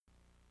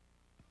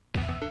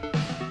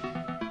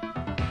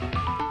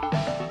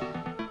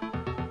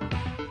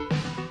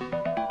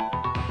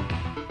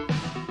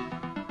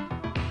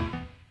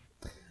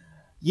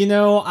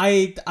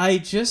I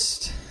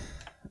just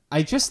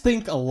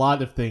think a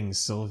lot of things,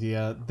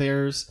 Sylvia.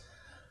 There's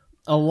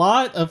a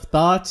lot of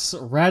thoughts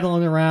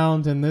rattling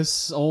around in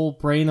this old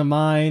brain of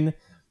mine,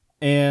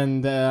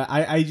 and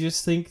I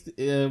just think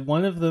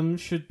one of them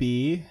should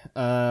be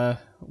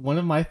one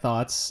of my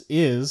thoughts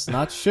is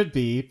not should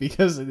be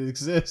because it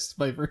exists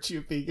by virtue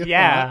of being a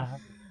Yeah.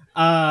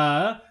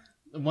 thought.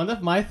 One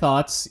of my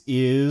thoughts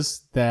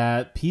is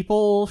that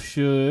people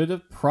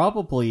should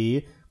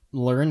probably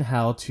learn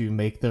how to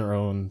make their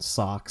own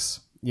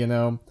socks.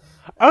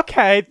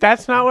 Okay,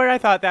 that's not where I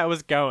thought that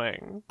was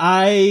going.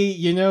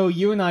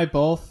 You and I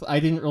both, I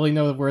didn't really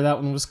know where that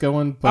one was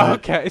going, but...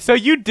 Okay, so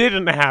you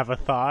didn't have a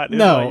thought, is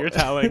No. what you're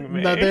telling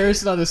me. No,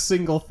 there's not a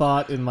single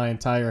thought in my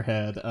entire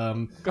head.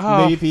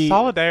 Maybe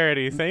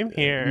solidarity, same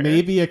here.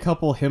 Maybe a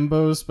couple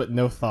himbos, but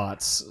no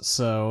thoughts.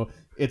 So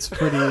it's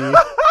pretty...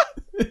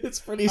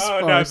 It's pretty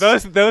sparse. No,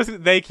 those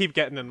they keep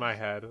getting in my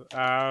head.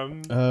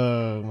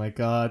 Oh my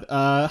god.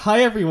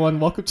 Hi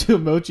everyone, welcome to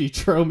Emoji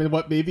Trome and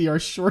what may be our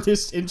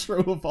shortest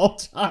intro of all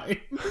time.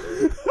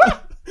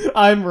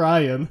 I'm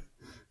Ryan.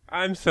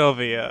 I'm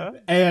Sylvia.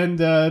 And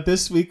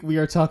this week we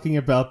are talking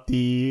about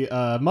the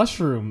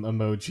mushroom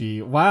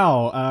emoji.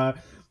 Wow.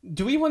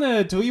 Do we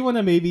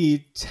wanna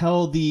maybe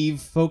tell the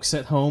folks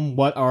at home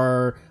what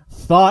our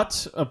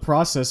thought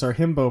process, our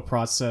himbo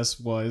process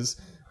was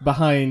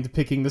behind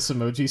picking this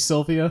emoji,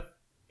 Sylvia?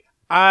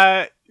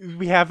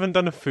 We haven't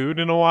done a food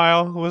in a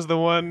while was the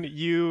one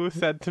you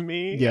said to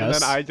me.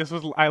 Yes. And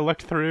then I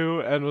looked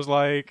through and was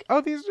like, oh,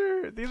 these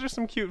are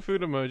some cute food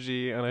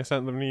emoji, and I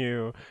sent them to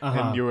you.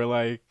 And you were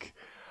like,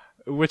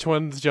 which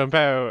ones jump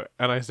out?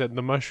 And I said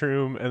the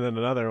mushroom and then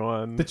another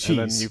one. The cheese.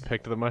 And then you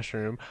picked the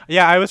mushroom.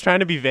 Yeah, I was trying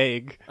to be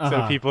vague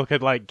so people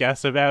could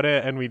guess about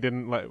it, and we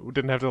didn't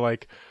have to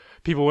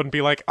people wouldn't be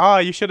like,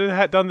 you should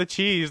have done the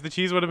cheese. The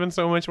cheese would have been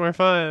so much more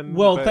fun.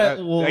 Well, but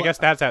I guess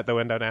that's out the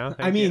window now.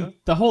 Thank you.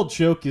 The whole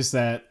joke is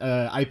that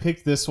I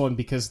picked this one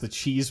because the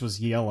cheese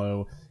was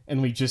yellow,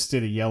 and we just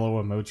did a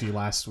yellow emoji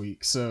last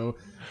week. So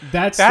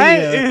that's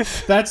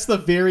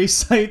the very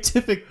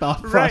scientific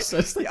thought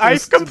process. I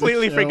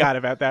completely forgot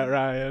about that,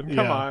 Ryan.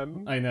 Come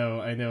on. I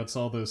know. It's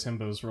all those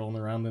himbos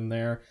rolling around in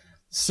there.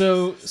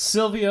 So,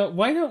 Sylvia,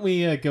 why don't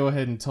we go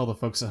ahead and tell the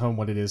folks at home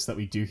what it is that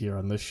we do here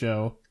on this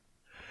show?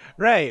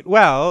 Right.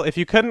 Well, if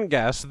you couldn't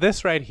guess,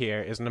 this right here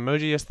is an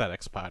emoji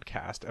aesthetics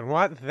podcast. And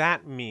what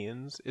that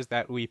means is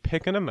that we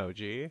pick an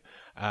emoji.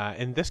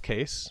 In this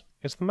case,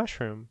 it's the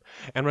mushroom.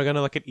 And we're going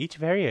to look at each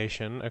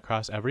variation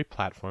across every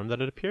platform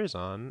that it appears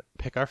on,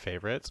 pick our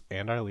favorites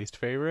and our least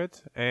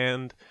favorites,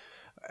 and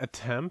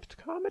attempt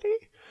comedy?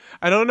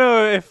 I don't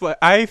know if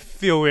I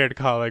feel weird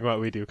calling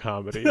what we do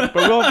comedy,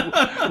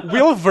 but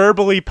we'll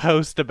verbally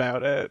post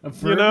about it.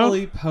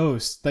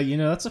 Post.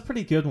 That's a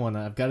pretty good one,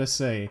 I've got to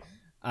say.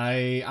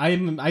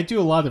 I do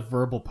a lot of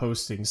verbal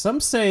posting. Some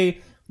say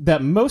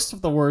that most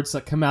of the words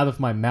that come out of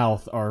my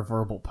mouth are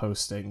verbal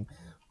posting.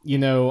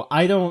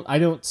 I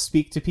don't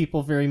speak to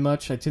people very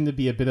much. I tend to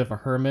be a bit of a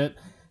hermit.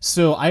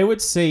 So I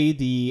would say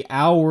the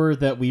hour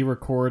that we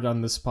record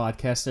on this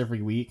podcast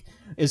every week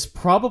is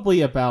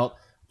probably about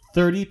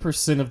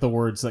 30% of the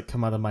words that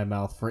come out of my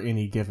mouth for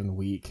any given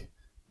week.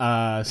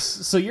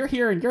 So you're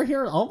hearing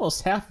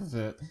almost half of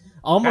it.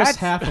 Almost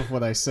half of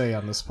what I say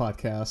on this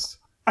podcast.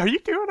 Are you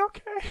doing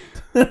okay?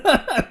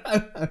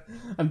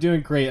 I'm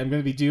doing great. I'm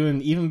going to be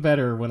doing even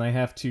better when I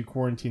have to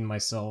quarantine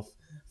myself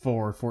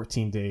for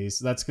 14 days.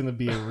 That's going to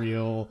be a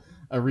real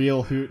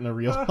hoot and a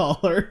real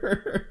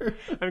holler.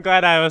 I'm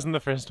glad I wasn't the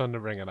first one to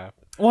bring it up.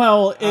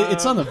 Well,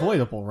 it's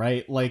unavoidable,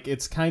 right?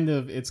 It's kind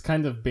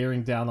of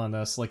bearing down on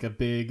us like a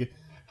big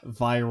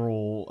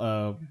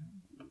viral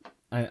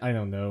I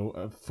don't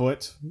know,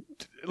 foot.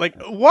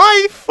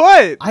 Why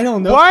foot? I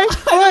don't know. Why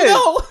foot?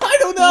 I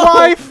don't know.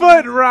 Why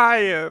foot,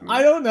 Ryan?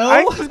 I don't know.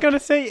 I was gonna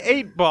say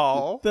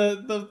 8-ball.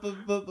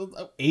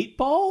 The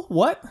 8-ball?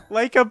 What?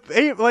 Like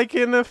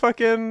in the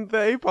fucking the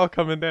 8-ball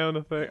coming down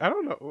a thing. I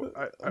don't know.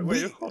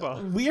 Wait, hold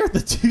on. We are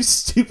the two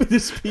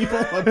stupidest people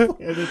on planet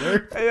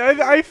Earth.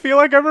 I feel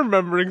like I'm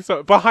remembering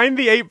behind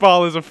the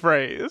 8-ball is a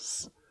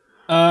phrase.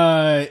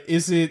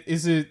 Is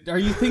it are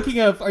you thinking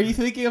of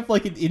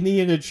like an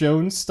Indiana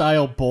Jones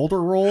style boulder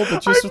roll,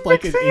 but just with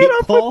like an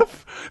 8-ball?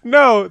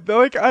 No,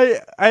 I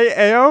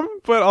am,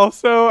 but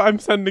also I'm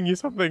sending you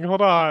something.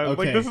 Hold on.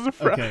 Okay. This is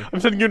okay. I'm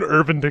sending you an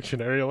Urban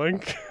Dictionary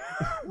link.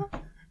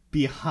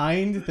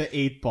 Behind the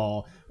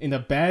 8-ball, in a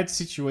bad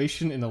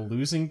situation, in a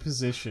losing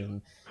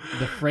position.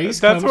 The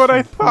phrase That's comes what from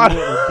I thought. pool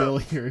or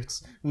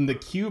billiards. When the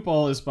cue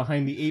ball is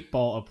behind the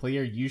 8-ball, a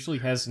player usually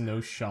has no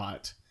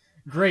shot.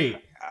 Great.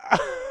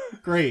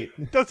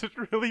 Does it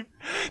really?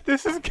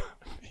 This is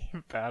gonna be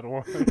a bad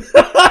one.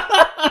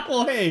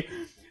 Well, hey,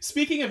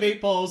 speaking of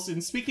 8-balls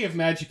and speaking of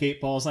magic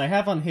 8-balls, I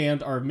have on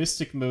hand our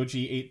Mystic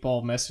Moji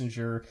 8-ball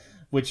messenger,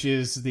 which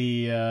is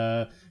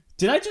the.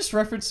 Did I just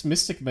reference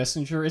Mystic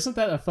Messenger? Isn't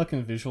that a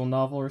fucking visual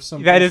novel or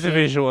something? That is a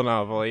visual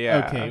novel,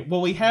 yeah. Okay,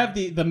 well, we have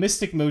the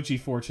Mystic Moji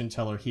fortune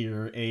teller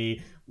here,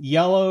 a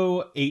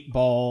yellow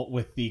 8-ball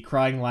with the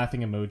crying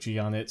laughing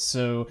emoji on it.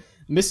 So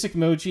Mystic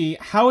Moji,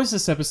 how is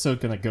this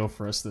episode going to go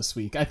for us this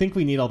week? I think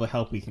we need all the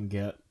help we can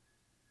get.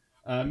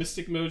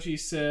 Mystic Moji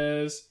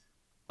says,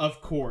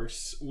 of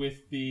course,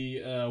 with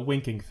the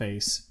winking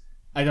face.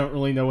 I don't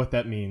really know what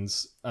that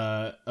means.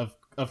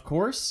 Of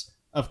course?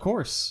 Of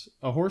course.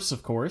 A horse,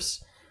 of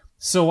course.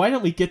 So why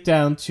don't we get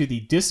down to the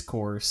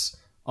discourse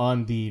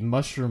on the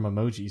mushroom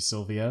emoji,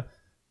 Sylvia?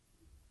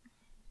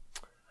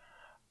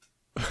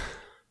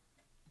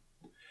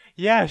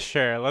 Yeah,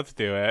 sure. Let's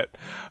do it.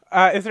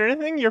 Is there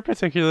anything you're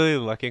particularly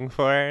looking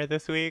for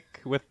this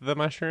week with the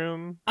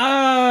mushroom?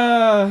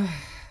 Not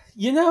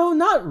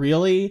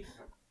really.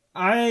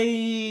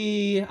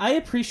 I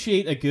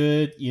appreciate a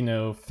good,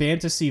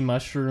 fantasy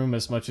mushroom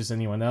as much as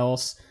anyone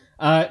else.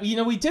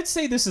 We did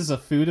say this is a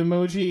food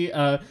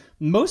emoji.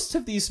 Most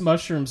of these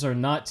mushrooms are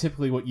not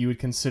typically what you would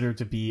consider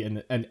to be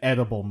an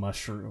edible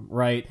mushroom,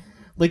 right?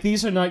 Like,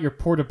 these are not your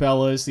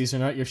portobellas, these are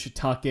not your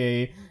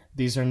shiitake,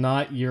 these are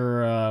not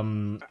your,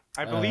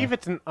 I believe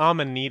it's an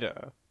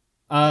amanita.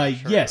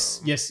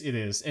 Yes, it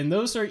is. And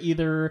those are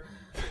either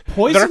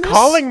poisonous... They're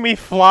calling me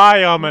Fly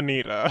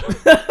Amanita.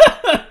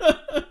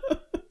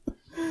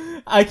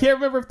 I can't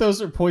remember if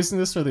those are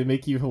poisonous or they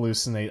make you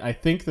hallucinate. I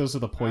think those are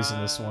the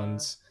poisonous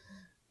ones.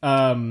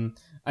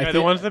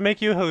 The ones that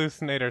make you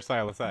hallucinate are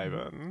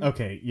psilocybin.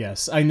 Okay,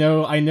 yes. I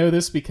know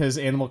this because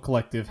Animal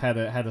Collective had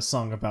a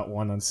song about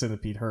one on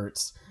Centipede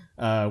Hurts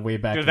way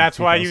back in 2012. That's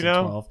why you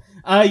know?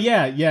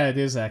 Yeah, it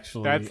is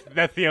actually.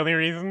 That's the only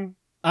reason?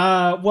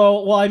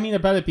 Well, I mean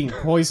about it being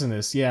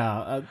poisonous,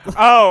 yeah.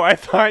 I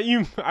thought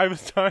I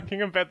was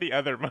talking about the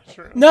other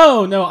mushroom.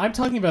 No, I'm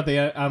talking about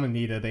the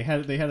Amanita. They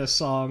had a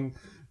song.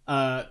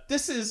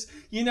 This is,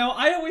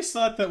 I always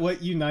thought that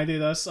what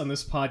united us on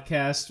this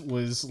podcast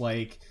was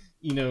like,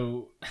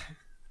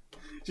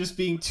 just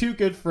being two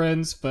good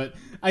friends, but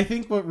I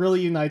think what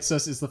really unites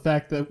us is the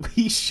fact that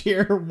we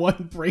share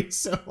one brain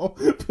cell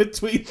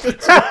between the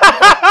two of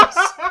us.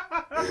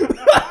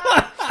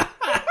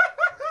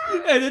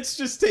 And it's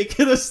just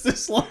taken us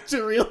this long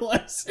to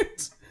realize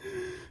it.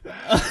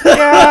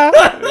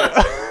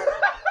 Yeah.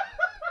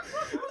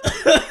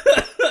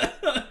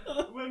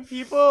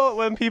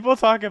 When people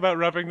talk about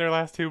rubbing their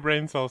last two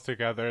brain cells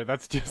together,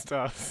 that's just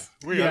us.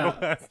 We are the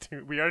last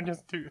two. We are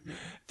just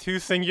two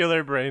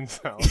singular brain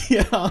cells.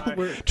 Yeah,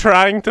 we're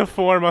trying to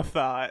form a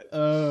thought.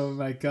 Oh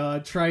my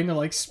god, trying to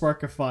like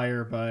spark a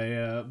fire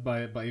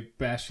by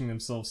bashing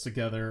themselves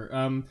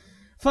together.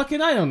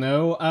 Fucking, I don't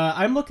know.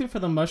 I'm looking for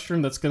the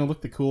mushroom that's gonna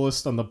look the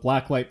coolest on the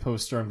blacklight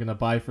poster I'm gonna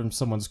buy from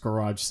someone's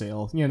garage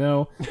sale.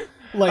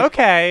 Like,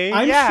 okay,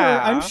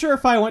 I'm sure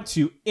if I went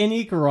to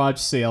any garage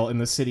sale in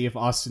the city of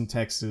Austin,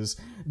 Texas,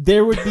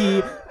 there would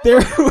be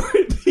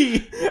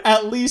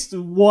at least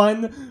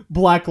one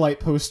blacklight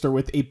poster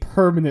with a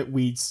permanent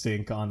weed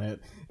stink on it.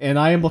 And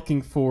I am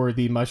looking for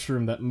the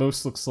mushroom that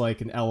most looks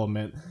like an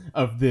element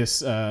of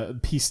this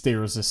piece de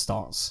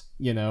resistance,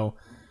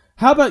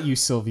 How about you,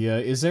 Sylvia?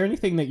 Is there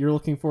anything that you're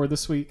looking for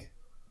this week?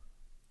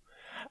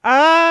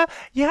 I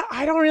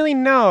don't really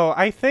know.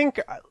 I think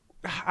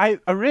I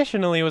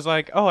originally was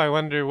like, I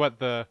wonder what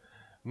the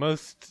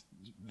most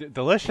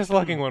delicious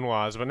looking one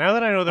was. But now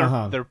that I know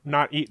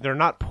they're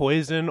not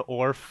poison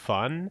or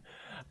fun,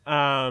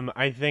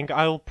 I think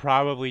I'll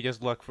probably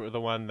just look for the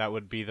one that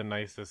would be the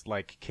nicest,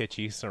 like,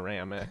 kitschy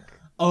ceramic.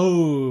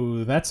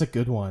 Oh, that's a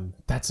good one.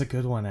 That's a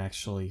good one,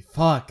 actually.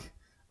 Fuck.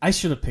 I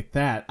should have picked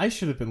that. I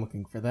should have been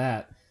looking for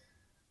that.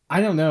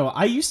 I don't know.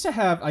 I used to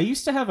have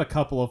a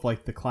couple of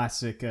like the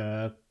classic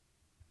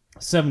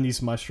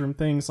 70s mushroom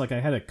things. Like I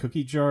had a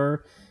cookie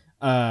jar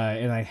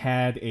and I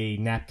had a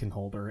napkin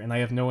holder, and I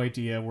have no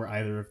idea where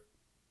either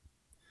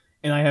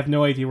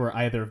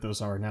of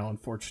those are now,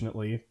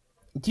 unfortunately.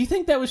 Do you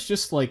think that was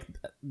just like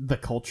the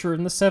culture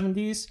in the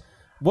 70s?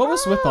 What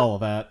was with all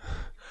of that?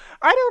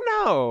 I don't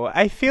know.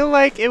 I feel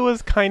like it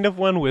was kind of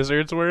when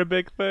wizards were a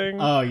big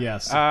thing. Oh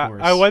yes, of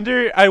course. I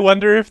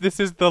wonder if this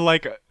is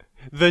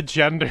the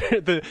gender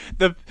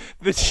the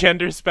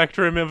gender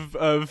spectrum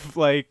of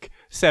like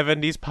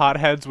 70s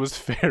potheads was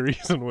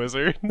fairies and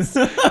wizards.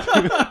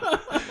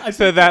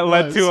 So that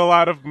led to a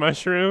lot of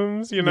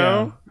mushrooms,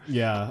 Yeah.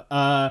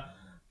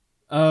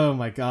 Oh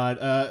my god.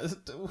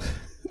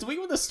 Do we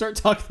want to start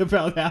talking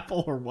about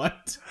Apple or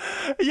what?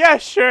 Yeah,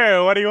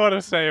 sure. What do you want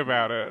to say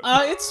about it?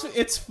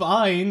 It's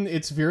fine.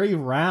 It's very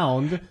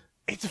round.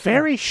 It's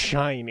very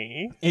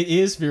shiny. It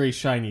is very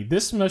shiny.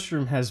 This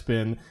mushroom has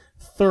been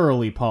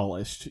thoroughly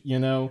polished,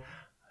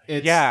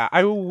 Yeah,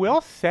 I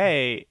will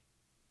say...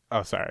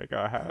 Oh, sorry,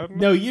 go ahead.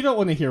 No, you don't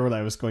want to hear what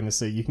I was going to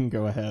say. You can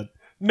go ahead.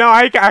 No,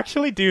 I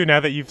actually do now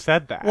that you've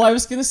said that. Well, I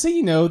was going to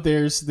say,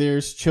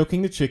 there's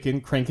choking the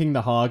chicken, cranking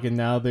the hog, and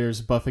now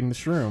there's buffing the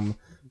shroom.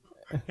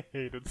 I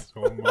hate it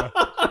so much.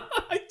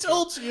 I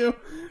told you.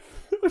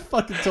 I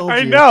fucking told you.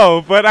 I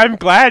know, but I'm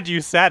glad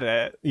you said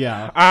it.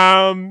 Yeah.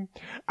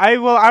 I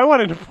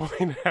wanted to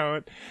point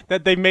out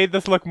that they made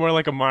this look more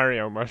like a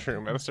Mario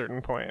mushroom at a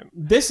certain point.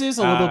 This is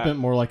a little bit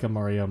more like a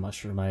Mario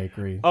mushroom, I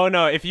agree. Oh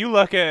no, if you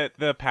look at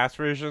the past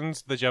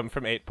versions, the jump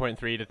from 8.3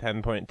 to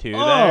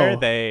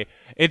 10.2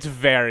 it's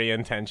very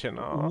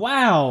intentional.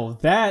 Wow,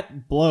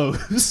 that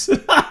blows.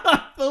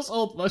 Those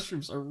old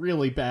mushrooms are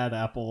really bad,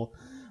 Apple.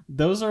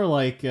 Those are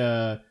like,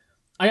 I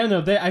don't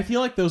know. I feel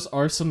like those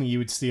are something you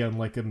would see on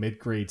like a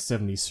mid-grade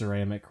 70s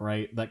ceramic,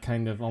 right? That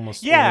kind of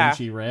almost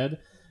orangey red.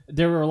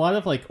 There were a lot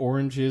of like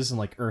oranges and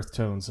like earth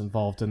tones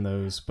involved in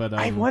those, but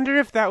I wonder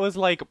if that was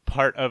like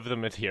part of the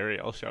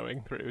material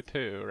showing through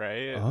too,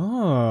 right?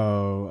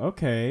 Oh,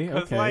 okay,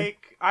 Because okay.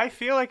 like I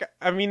feel like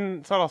I mean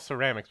it's not all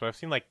ceramics, but I've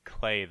seen like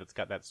clay that's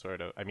got that sort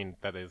of. I mean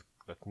that is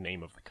the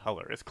name of the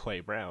color is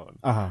clay brown,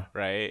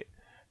 right?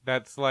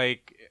 That's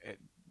like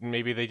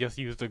maybe they just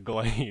used a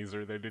glaze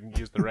or they didn't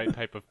use the right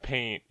type of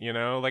paint. You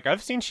know, like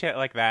I've seen shit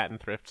like that in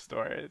thrift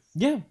stores.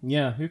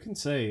 Yeah. Who can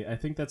say? I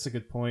think that's a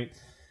good point.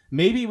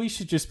 Maybe we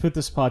should just put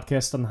this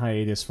podcast on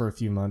hiatus for a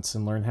few months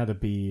and learn how to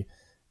be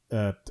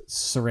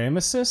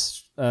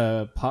ceramicists,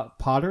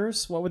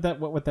 potters. What would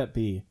that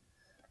be?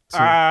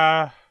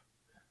 Yeah.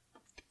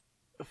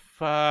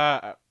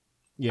 Yeah.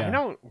 I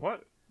don't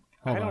what.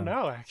 Hold I don't on.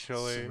 know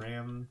actually.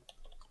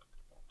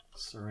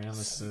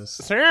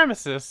 Ceramicist.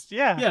 Ceramicist,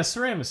 yeah. Yeah,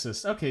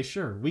 ceramicist. Okay,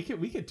 sure. We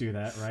could do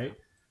that, right?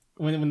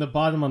 When the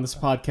bottom on this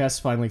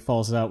podcast finally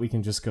falls out, we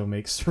can just go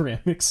make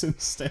ceramics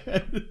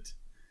instead.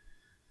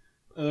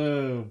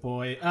 Oh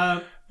boy.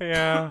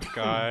 Yeah,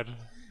 God.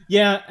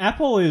 Yeah,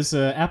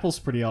 apple's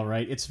pretty all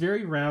right. It's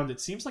very round.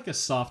 It seems like a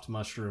soft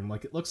mushroom.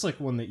 Like it looks like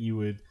one that you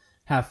would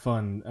have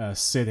fun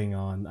sitting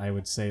on. I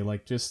would say,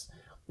 like just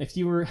if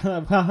you were,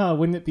 haha,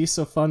 wouldn't it be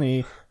so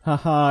funny,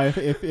 haha,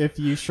 if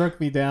you shrunk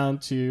me down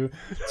to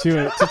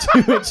 2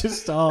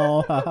 inches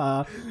tall,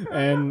 haha,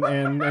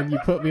 and you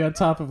put me on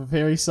top of a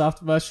very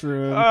soft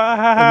mushroom,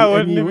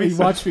 and you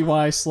watch me while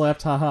I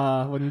slept,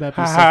 haha, wouldn't that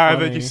be so funny?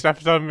 That you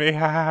stepped on me,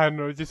 haha,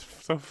 no,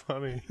 just so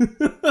funny.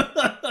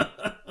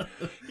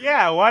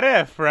 Yeah, what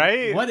if,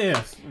 right? What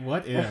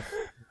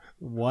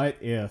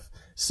if?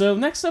 So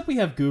next up we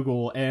have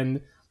Google,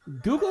 and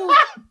Google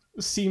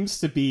seems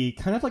to be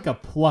kind of like a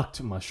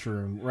plucked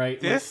mushroom,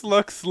 right? This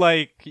looks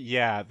like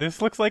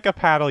a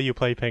paddle you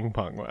play ping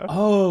pong with.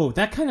 Oh,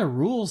 that kind of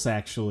rules,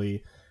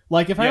 actually.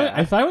 Like if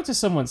I went to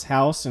someone's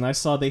house and I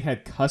saw they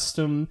had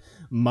custom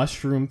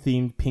mushroom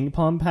themed ping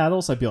pong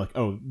paddles, I'd be like,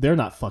 oh, they're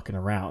not fucking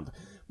around.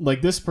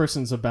 Like this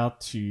person's about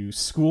to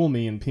school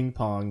me in ping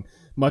pong,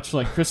 much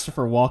like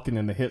Christopher Walken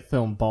in the hit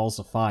film Balls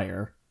of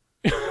Fire.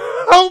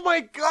 Oh my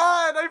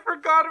god, I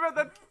forgot about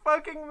that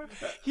fucking.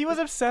 He was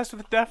obsessed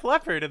with Def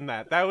Leppard in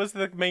that. That was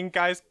the main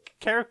guy's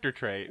character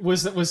trait.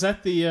 Was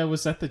that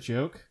the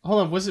joke?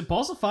 Hold on, was it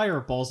Balls of Fire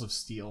or Balls of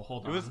Steel?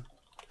 Hold on.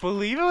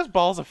 Believe it was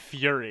Balls of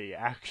Fury,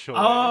 actually.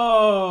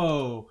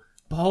 Oh,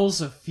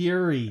 Balls of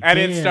Fury. And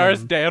damn. It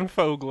stars Dan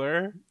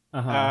Fogler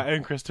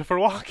and Christopher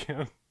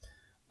Walken.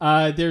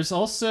 There's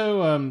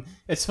also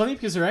it's funny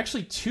because there are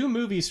actually 2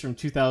 movies from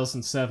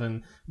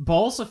 2007,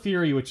 Balls of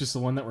Fury, which is the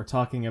one that we're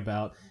talking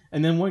about,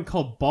 and then one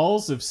called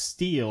Balls of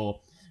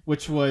Steel,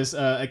 which was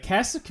a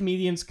cast of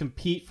comedians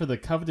compete for the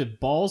coveted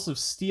Balls of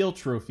Steel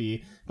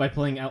trophy by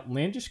playing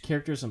outlandish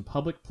characters in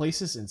public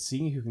places and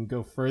seeing who can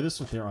go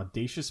furthest with their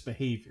audacious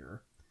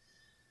behavior.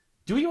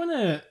 Do we want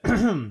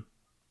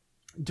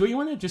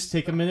to just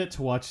take a minute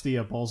to watch the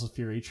Balls of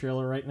Fury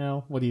trailer right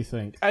now? What do you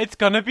think? It's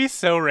gonna be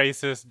so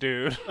racist,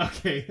 dude.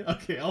 Okay,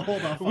 I'll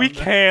hold off. We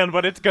can,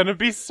 but it's gonna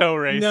be so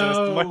racist.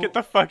 No. Look at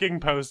the fucking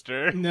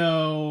poster.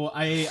 No,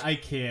 I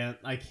can't.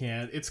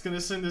 It's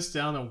gonna send us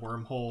down a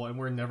wormhole, and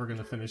we're never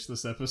gonna finish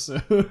this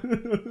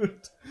episode.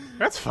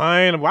 That's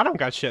fine. Well, I don't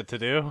got shit to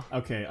do.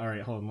 Okay, all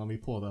right, hold on. Let me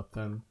pull it up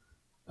then.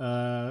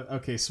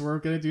 Okay, so we're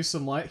gonna do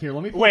some light here.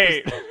 Let me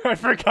wait. I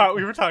forgot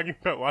we were talking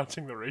about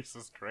watching the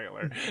racist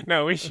trailer.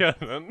 No, we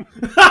shouldn't.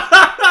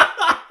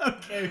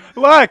 Okay.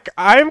 Look,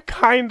 I'm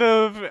kind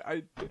of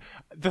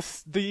the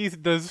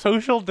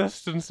social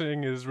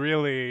distancing is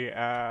really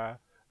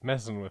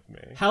messing with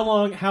me. How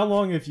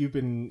long have you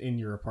been in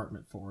your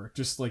apartment for?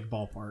 Just like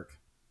ballpark.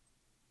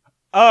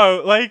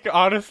 Oh, like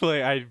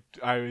honestly, I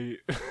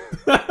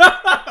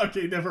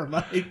Okay, never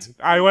mind.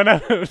 I went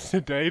out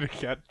today to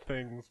get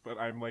things, but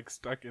I'm like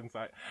stuck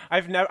inside.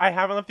 I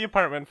haven't left the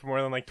apartment for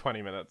more than like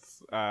 20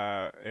 minutes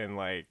in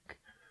like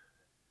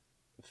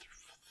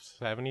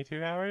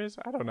 72 hours.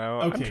 I don't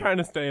know. Okay. I'm trying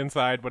to stay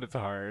inside, but it's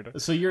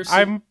hard. So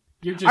I'm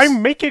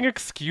making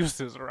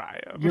excuses,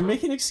 Ryan. You're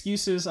making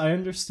excuses. I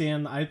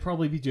understand. I'd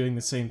probably be doing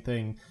the same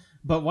thing.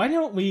 But why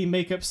don't we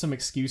make up some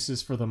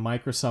excuses for the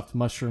Microsoft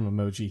mushroom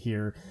emoji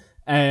here?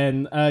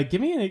 And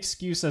give me an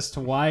excuse as to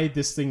why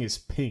this thing is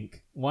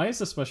pink. Why is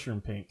this mushroom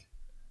pink?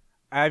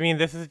 I mean,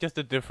 this is just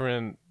a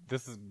different.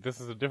 This is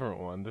a different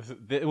one.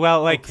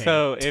 Okay.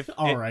 So if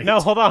all right. No,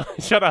 hold on,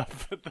 shut up.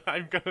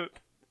 I'm gonna.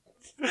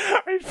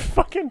 I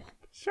fucking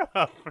shut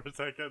up for a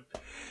second.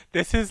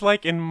 This is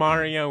like in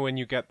Mario when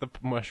you get the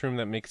mushroom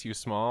that makes you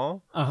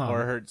small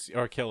or hurts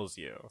or kills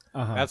you.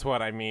 That's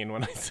what I mean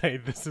when I say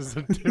this is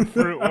a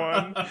different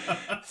one.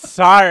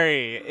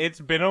 Sorry,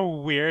 it's been a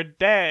weird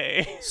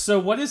day. So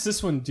what does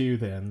this one do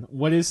then?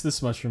 What is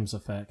this mushroom's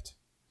effect?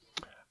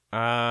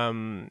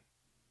 I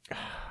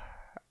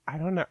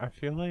don't know. I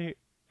feel like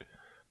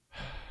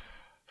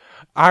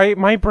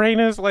My brain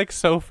is like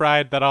so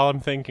fried that all I'm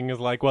thinking is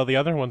like, well, the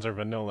other ones are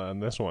vanilla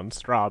and this one's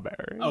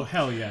strawberry. Oh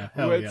hell yeah,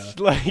 hell Which yeah.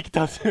 like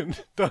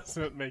doesn't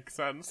make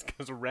sense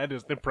because red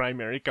is the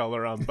primary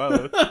color on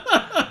both.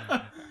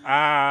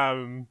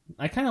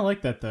 I kind of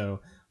like that though.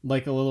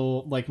 Like a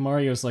little, like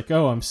Mario's like,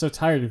 oh, I'm so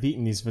tired of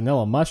eating these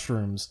vanilla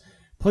mushrooms.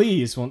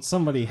 Please, won't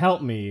somebody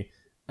help me?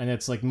 And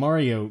it's like,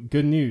 Mario,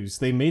 good news.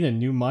 They made a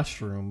new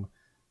mushroom.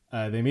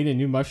 They made a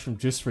new mushroom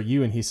just for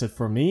you. And he said,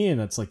 for me?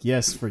 And it's like,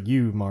 yes, for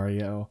you,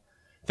 Mario.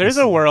 There's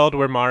a world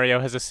where Mario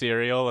has a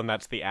cereal and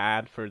that's the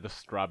ad for the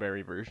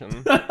strawberry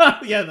version.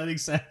 Yeah, that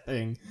exact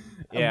thing.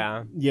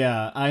 Yeah.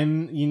 Yeah,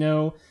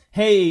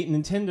 hey,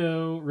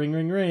 Nintendo, ring,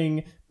 ring,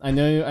 ring. I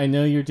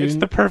know you're doing... It's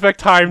the perfect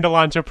time to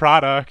launch a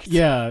product.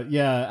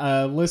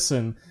 Yeah.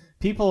 Listen,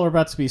 people are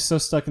about to be so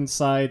stuck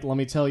inside. Let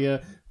me tell you,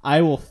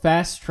 I will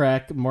fast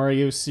track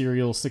Mario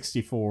Serial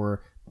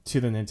 64 to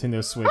the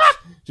Nintendo Switch.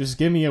 Just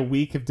give me a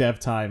week of dev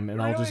time, and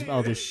Really?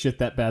 I'll just shit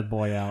that bad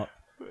boy out.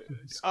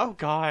 Oh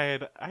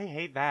God, I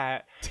hate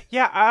that.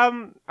 Yeah,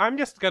 I'm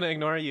just gonna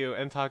ignore you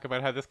and talk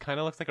about how this kind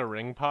of looks like a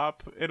ring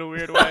pop in a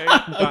weird way.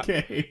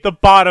 Okay. The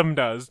bottom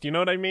does. Do you know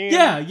what I mean?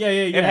 Yeah.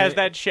 It has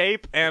that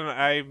shape, and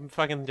I'm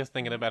fucking just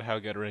thinking about how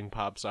good ring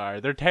pops are.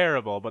 They're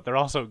terrible, but they're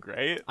also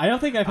great. I don't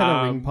think I've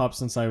had a ring pop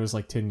since I was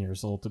like 10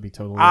 years old, to be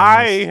totally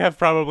I honest. have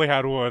probably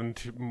had one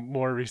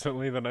more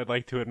recently than I'd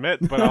like to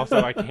admit, but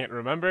also I can't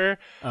remember.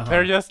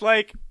 They're just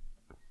like...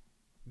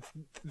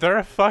 They're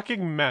a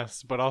fucking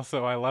mess, but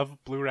also I love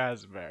blue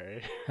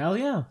raspberry. Hell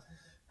yeah.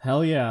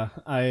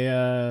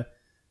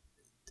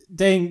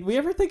 Dang, we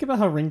ever think about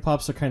how ring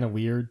pops are kind of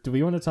weird? Do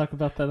we want to talk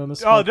about that on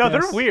this podcast? Oh no,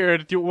 they're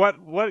weird.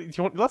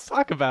 Let's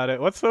talk about it.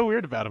 What's so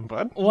weird about them,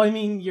 bud? Well, I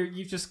mean,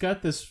 you've just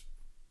got this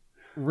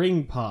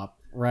ring pop,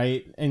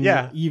 right? And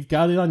yeah, you've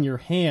got it on your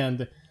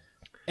hand,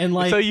 and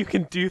like, so you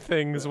can do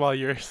things while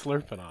you're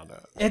slurping on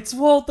it.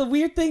 The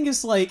weird thing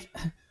is like,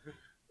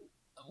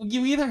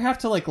 you either have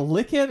to like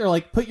lick it or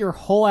like put your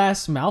whole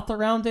ass mouth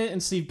around it,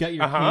 and so you've got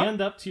your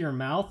hand up to your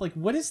mouth. Like,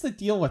 what is the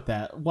deal with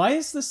that? Why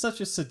is this such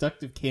a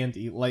seductive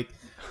candy? Like,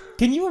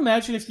 can you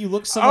imagine if you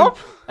look someone?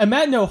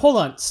 No, hold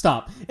on,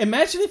 stop.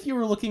 Imagine if you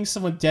were looking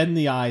someone dead in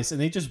the eyes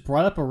and they just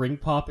brought up a ring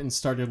pop and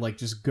started like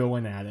just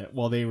going at it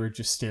while they were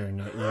just staring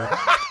at you.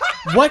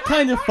 What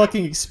kind of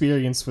fucking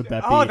experience would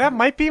that be? Oh, that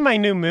might be my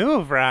new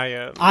move,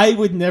 Ryan. I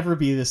would never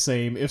be the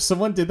same. If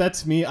someone did that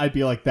to me, I'd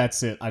be like,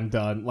 that's it, I'm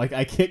done. Like,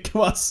 I can't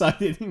go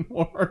outside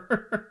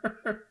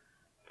anymore.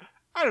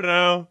 I don't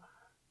know.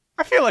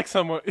 I feel like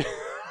someone...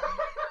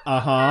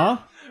 Uh-huh.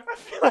 I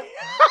feel like...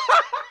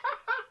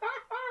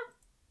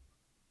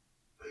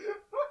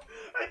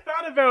 I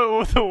thought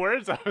about the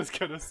words I was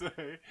gonna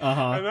say.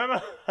 Uh-huh. And then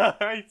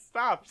I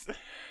stopped.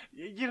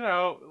 You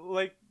know,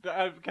 like,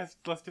 I guess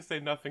let's just say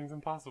nothing's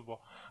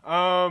impossible.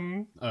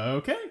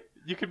 Okay.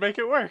 You could make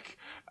it work.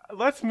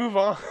 Let's move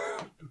on.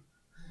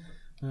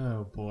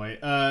 Oh, boy.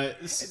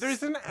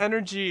 There's an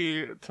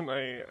energy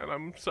tonight, and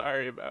I'm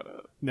sorry about it.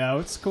 No,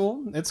 it's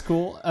cool. It's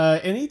cool.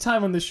 Any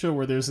time on this show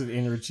where there's an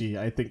energy,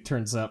 I think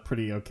turns out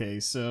pretty okay.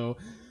 So,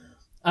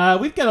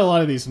 we've got a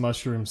lot of these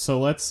mushrooms, so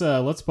let's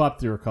pop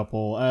through a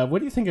couple. What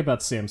do you think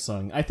about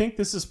Samsung? I think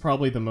this is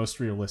probably the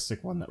most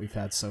realistic one that we've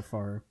had so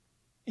far.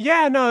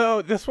 Yeah,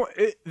 no, this one,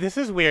 this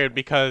is weird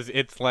because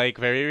it's like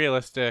very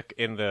realistic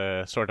in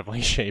the sort of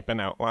like shape and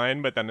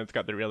outline, but then it's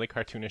got the really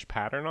cartoonish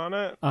pattern on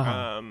it.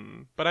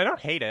 But I don't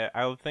hate it.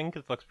 I think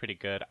it looks pretty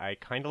good. I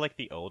kind of like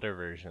the older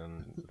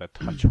version, the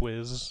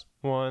TouchWiz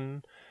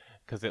one,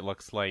 because it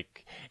looks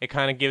like it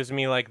kind of gives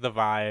me like the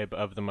vibe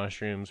of the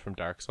mushrooms from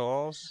Dark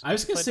Souls. I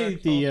was gonna say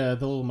the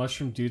little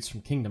mushroom dudes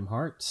from Kingdom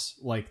Hearts,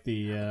 like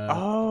the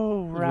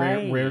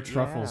rare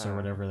truffles or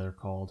whatever they're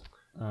called.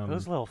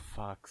 Those little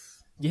fucks.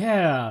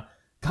 Yeah,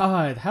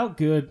 God, how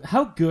good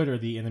are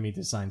the enemy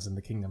designs in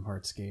the Kingdom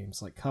Hearts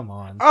games? Like, come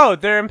on. Oh,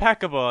 they're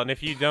impeccable, and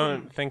if you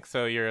don't think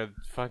so, you're a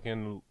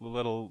fucking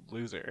little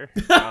loser.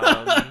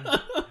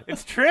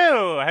 It's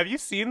true. Have you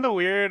seen the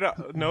weird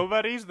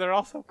nobodies? They're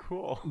all so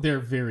cool. They're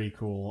very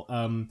cool.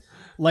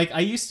 Like,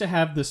 I used to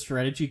have the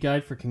strategy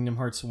guide for Kingdom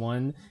Hearts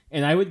 1,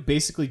 and I would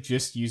basically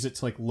just use it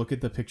to, like, look at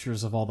the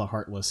pictures of all the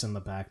Heartless in the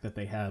back that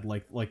they had,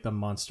 like the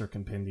Monster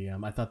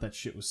Compendium. I thought that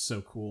shit was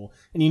so cool.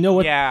 And you know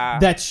what? Yeah.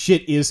 That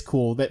shit is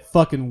cool. That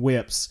fucking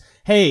whips.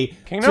 Hey,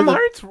 Kingdom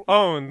Hearts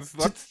owns.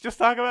 Let's just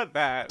talk about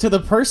that. To the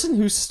person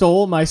who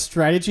stole my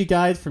strategy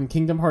guide from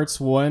Kingdom Hearts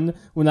 1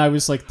 when I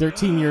was like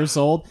 13 years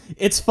old,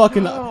 it's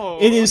fucking... No.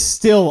 It is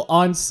still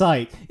on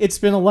site. It's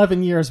been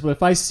 11 years, but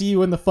if I see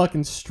you in the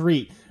fucking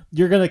street,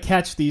 you're gonna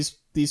catch these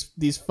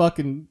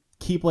fucking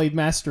Keyblade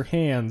Master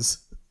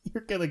hands.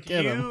 You're gonna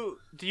get them.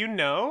 Do you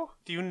know?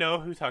 Do you know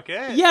who took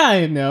it? Yeah,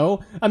 I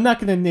know. I'm not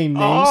gonna name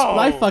names, but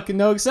I fucking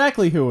know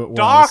exactly who it was.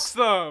 Dox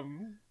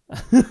them!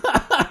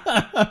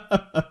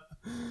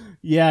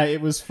 Yeah, it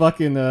was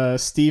fucking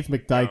Steve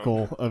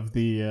McDykel of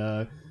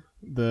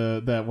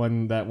that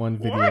one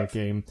video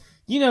game.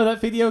 You know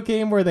that video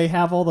game where they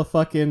have all the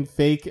fucking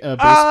fake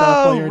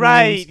baseball player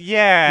right. names?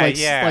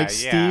 Yeah, like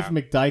Steve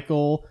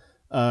McDykel,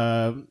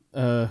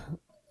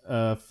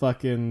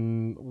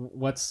 fucking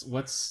what's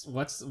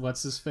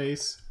his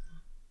face?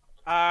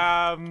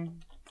 I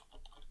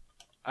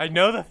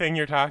know the thing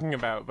you're talking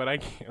about, but I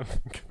can't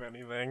think of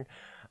anything.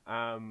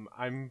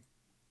 I'm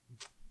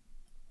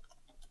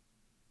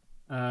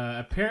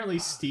Apparently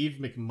Steve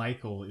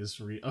McMichael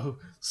is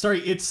sorry,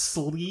 it's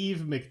Sleeve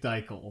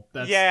McDykel.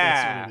 That's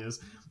what it is.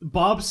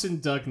 Bobson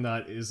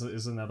Dugnut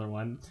is another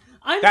one.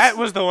 That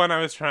was the one I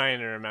was trying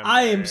to remember.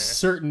 I am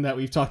certain that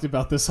we've talked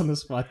about this on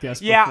this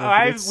podcast.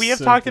 Yeah, before,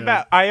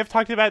 I have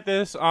talked about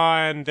this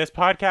on this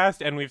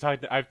podcast, and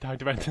I've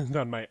talked about this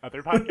on my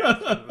other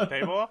podcast on the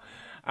table.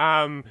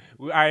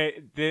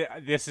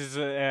 This is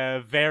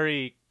a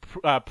very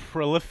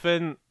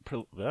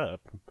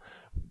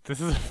this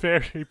is a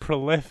very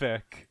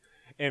prolific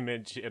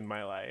image in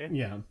my life.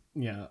 Yeah.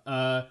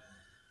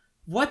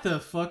 What the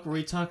fuck were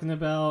we talking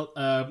about?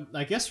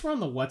 I guess we're on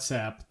the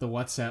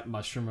WhatsApp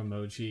mushroom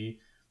emoji.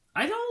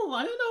 I don't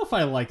know if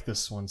I like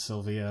this one,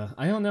 Sylvia.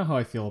 I don't know how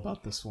I feel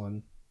about this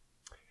one.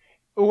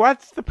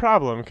 What's the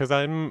problem? Because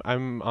I'm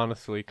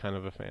honestly kind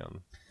of a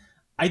fan.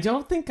 I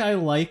don't think I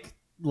like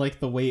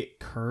the way it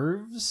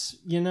curves,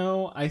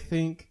 I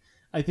think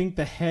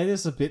the head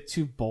is a bit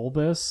too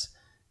bulbous,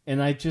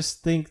 and I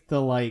just think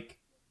the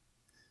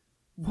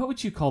what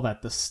would you call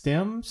that? The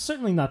stem?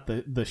 Certainly not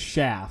the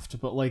shaft,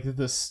 but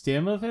the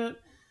stem of it,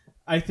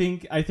 I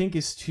think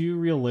is too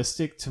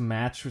realistic to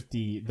match with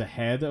the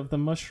head of the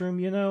mushroom,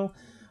 the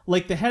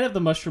head of the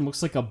mushroom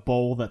looks like a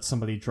bowl that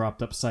somebody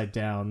dropped upside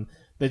down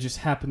that just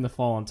happened to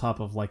fall on top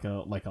of a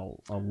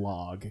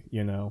log,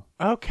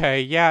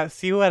 Okay, yeah.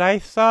 See, what I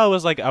saw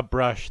was a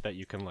brush that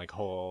you can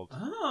hold.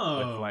 Oh,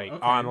 with okay.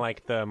 on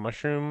the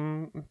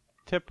mushroom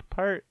tip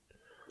part.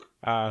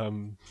 Uh-huh.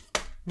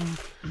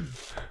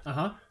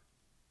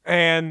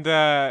 And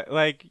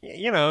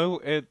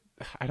it.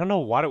 I don't know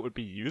what it would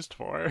be used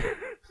for.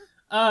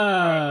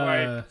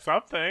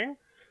 Something.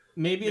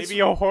 Maybe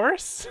a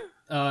horse.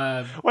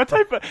 What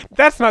type of?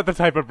 That's not the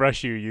type of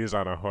brush you use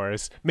on a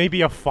horse.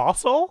 Maybe a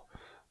fossil.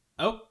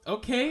 Oh,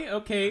 okay.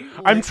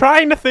 I'm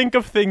trying to think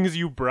of things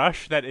you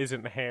brush that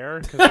isn't hair,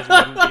 because this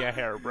wouldn't be a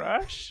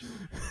hairbrush.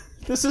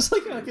 This is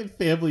like a fucking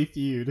Family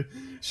Feud.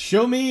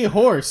 Show me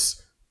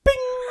horse. Bing!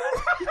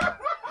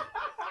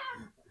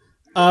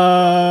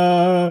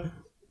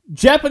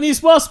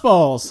 Japanese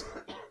mothballs.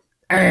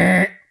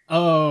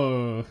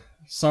 Oh,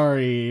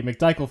 sorry,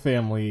 McDykel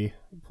family.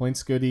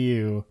 Points go to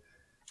you.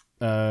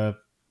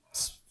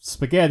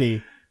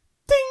 Spaghetti.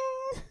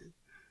 Ding!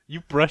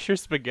 You brush your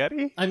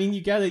spaghetti? I mean,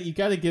 you gotta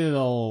get it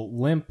all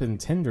limp and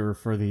tender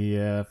for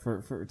the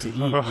for to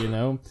eat.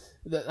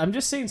 I'm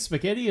just saying,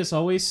 spaghetti is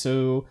always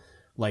so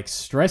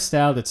stressed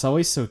out. It's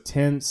always so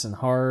tense and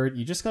hard.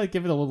 You just gotta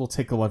give it a little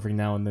tickle every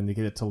now and then to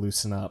get it to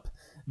loosen up.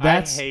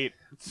 I hate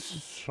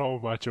so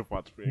much of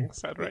what's being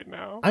said right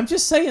now. I'm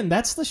just saying,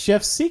 that's the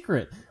chef's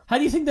secret. How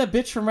do you think that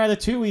bitch from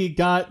Ratatouille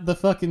got the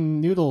fucking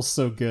noodles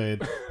so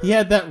good? He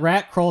had that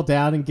rat crawl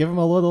down and give him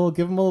a little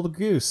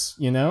goose,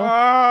 No.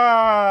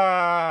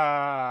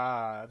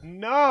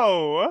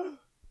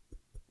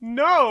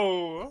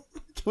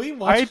 Can we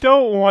watch? I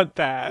don't want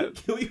that.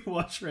 Can we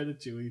watch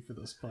Ratatouille for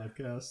this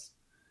podcast?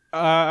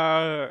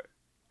 I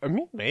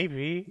mean,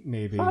 maybe.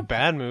 Maybe. It's not a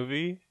bad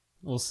movie.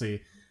 We'll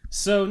see.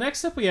 So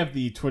next up we have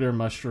the Twitter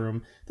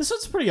mushroom. This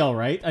one's pretty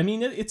alright. I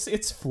mean,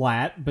 it's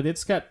flat, but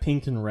it's got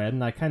pink and red,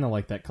 and I kind of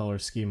like that color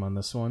scheme on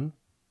this one.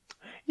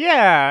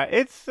 Yeah,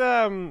 it's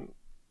very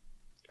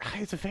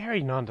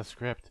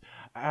nondescript.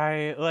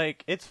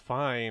 It's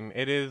fine.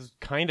 It is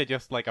kind of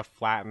just a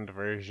flattened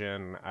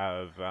version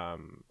of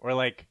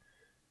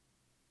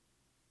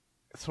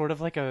sort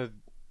of I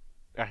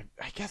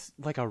guess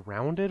a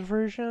rounded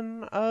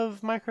version of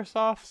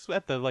Microsoft's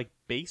at the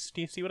base. Do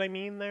you see what I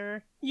mean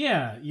there?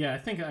 Yeah. I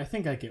think I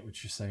get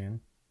what you're saying.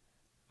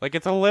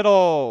 It's a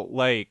little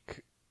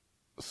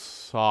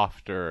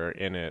softer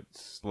in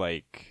its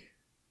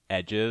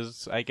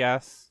edges, I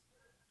guess.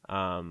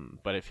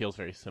 But it feels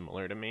very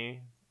similar to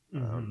me.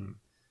 Mm-hmm.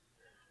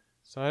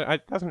 So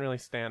it doesn't really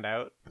stand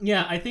out.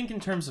 Yeah, I think in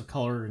terms of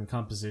color and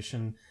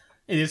composition,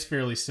 it is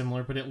fairly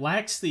similar, but it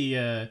lacks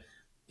the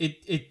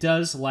It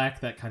does lack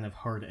that kind of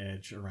hard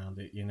edge around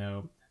it,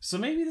 So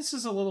maybe this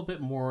is a little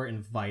bit more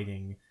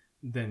inviting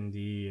than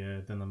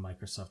the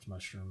Microsoft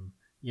mushroom,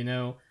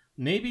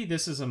 Maybe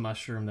this is a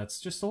mushroom that's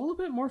just a little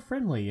bit more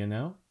friendly,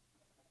 Yeah.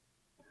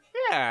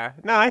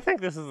 No, I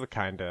think this is a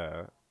kind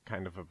of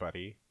a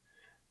buddy.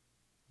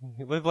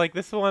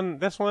 This one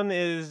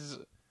is.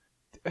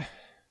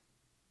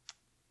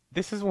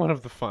 This is one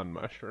of the fun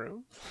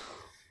mushrooms.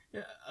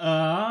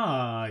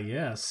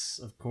 Yes,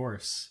 of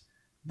course.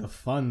 The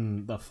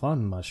fun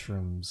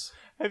mushrooms.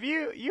 Have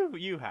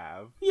you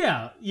have?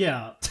 Yeah.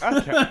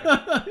 Okay.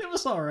 It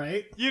was all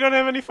right. You don't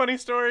have any funny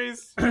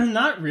stories?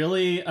 Not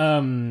really.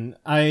 I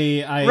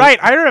Right,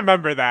 I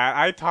remember that.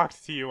 I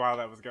talked to you while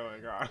that was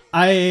going on.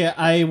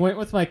 I went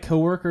with my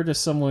coworker to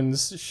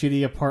someone's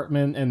shitty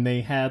apartment, and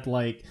they had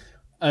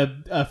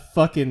a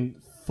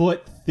fucking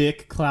foot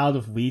thick cloud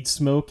of weed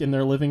smoke in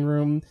their living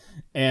room,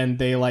 and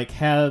they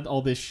had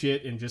all this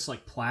shit in just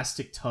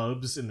plastic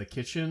tubs in the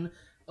kitchen.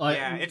 Like,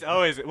 Yeah, it's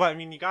always. Well, I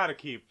mean, you gotta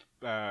keep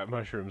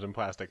mushrooms in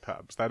plastic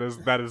tubs. That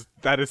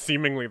is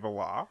seemingly the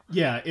law.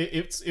 Yeah,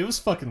 it was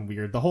fucking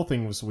weird. The whole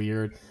thing was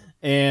weird.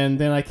 And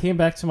then I came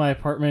back to my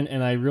apartment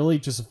and I really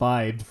just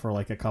vibed for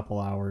like a couple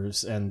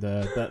hours, and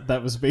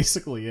that was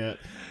basically it.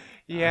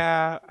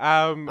 Yeah,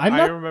 I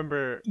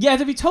remember. Yeah,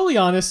 to be totally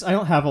honest, I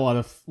don't have a lot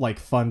of like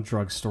fun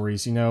drug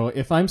stories. You know,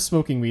 if I'm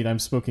smoking weed, I'm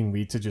smoking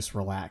weed to just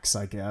relax,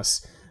 I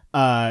guess.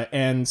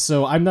 And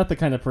so I'm not the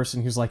kind of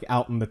person who's like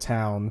out in the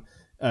town,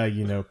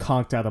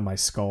 conked out of my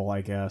skull,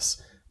 I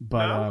guess.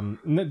 But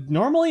No?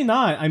 Normally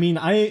not. I mean,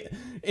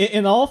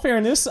 in all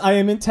fairness, I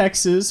am in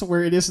Texas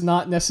where it is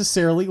not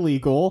necessarily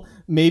legal.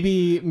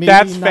 Maybe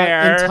That's not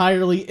fair.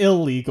 entirely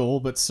illegal,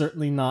 but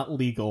certainly not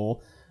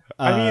legal.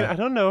 I mean, I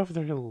don't know if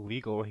they're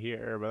illegal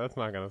here, but that's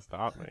not gonna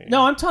stop me.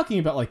 No, I'm talking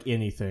about like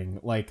anything,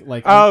 like.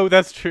 Oh,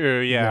 that's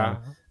true. Yeah.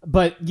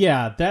 But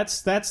yeah,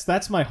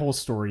 that's my whole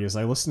story. Is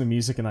I listen to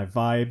music and I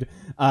vibed.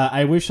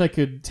 I wish I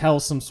could tell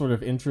some sort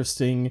of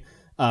interesting,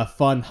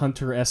 fun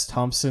Hunter S.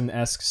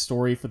 Thompson-esque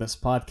story for this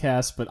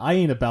podcast, but I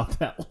ain't about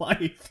that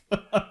life.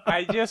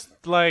 I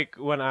just like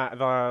when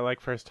the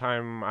first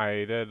time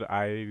I did,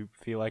 I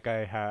feel like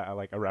I had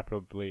like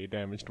irreparably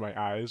damaged my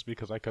eyes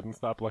because I couldn't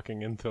stop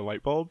looking into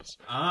light bulbs.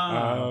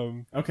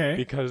 Okay.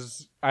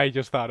 Because I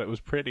just thought it was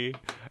pretty,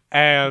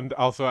 and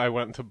also I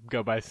went to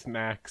go buy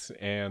snacks,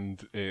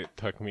 and it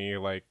took me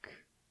like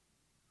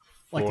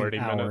Like 40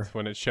 an hour. minutes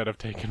when it should have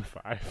taken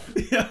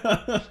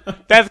 5.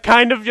 That's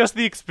kind of just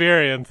the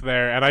experience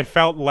there, and I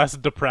felt less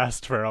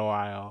depressed for a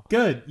while.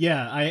 Good.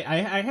 Yeah,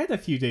 I had a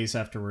few days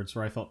afterwards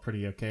where I felt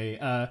pretty okay.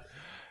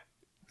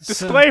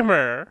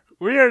 Disclaimer: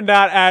 we are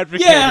not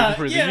advocating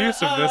for the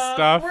use of this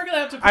stuff. We're gonna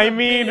have to put I a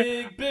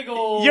mean, big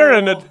old. You're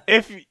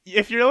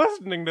if you're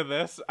listening to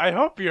this, I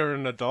hope you're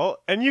an adult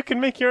and you can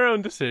make your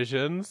own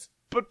decisions.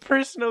 But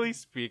personally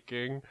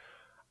speaking,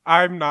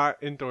 I'm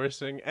not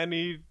endorsing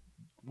any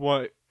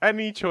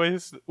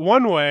choice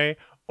one way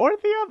or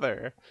the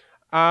other.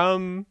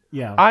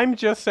 Yeah. I'm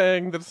just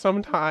saying that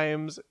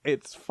sometimes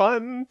it's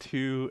fun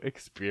to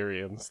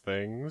experience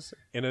things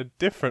in a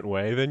different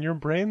way than your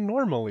brain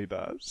normally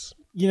does.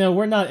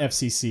 We're not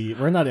FCC.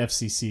 We're not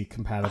FCC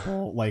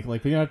compatible. Like we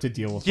don't have to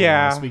deal with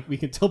Yeah. laws. We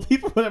can tell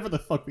people whatever the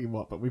fuck we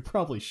want, but we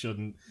probably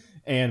shouldn't,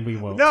 and we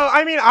won't. No,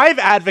 I mean, I've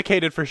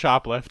advocated for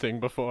shoplifting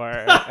before,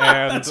 and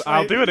That's I'll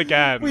right. do it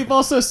again. We've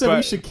also said we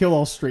But- should kill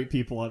all straight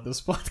people on this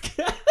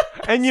podcast.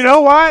 And you know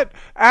what?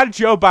 Add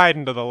Joe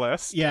Biden to the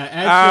list. Yeah,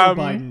 add Joe Um,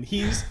 Biden.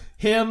 He's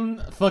him,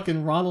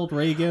 fucking Ronald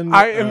Reagan.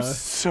 I am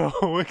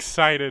so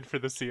excited for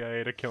the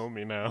CIA to kill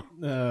me now.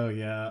 Oh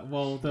yeah.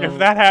 Well, though, If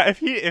that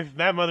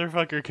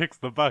motherfucker kicks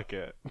the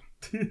bucket,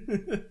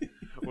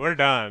 we're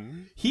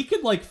done. he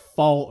could like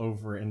fall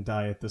over and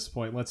die at this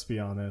point. Let's be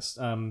honest.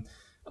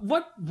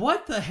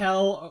 What the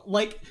hell?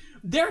 Like,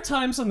 there are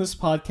times on this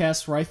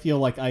podcast where I feel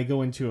like I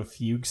go into a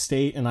fugue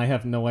state and I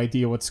have no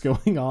idea what's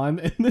going on,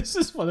 and this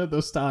is one of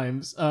those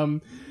times.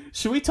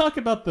 Should we talk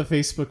about the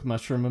Facebook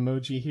mushroom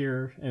emoji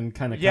here and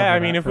kind of? Yeah, I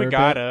mean, if we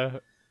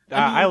gotta.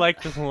 gotta. I mean- I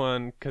like this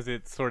one because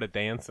it's sort of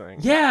dancing.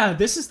 Yeah,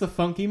 this is the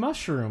funky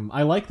mushroom.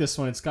 I like this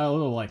one. It's got a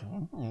little like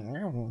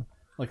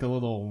a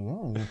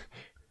little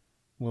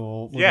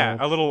Yeah,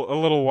 a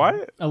little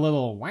what? a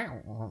little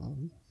wow.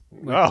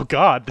 Oh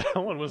God, that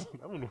one was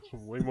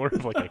way more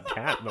of like a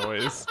cat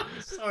noise,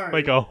 Sorry.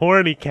 like a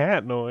horny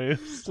cat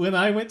noise. When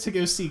I went to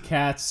go see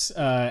Cats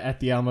at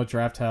the Alamo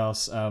Draft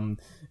House,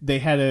 they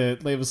had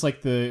it was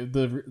like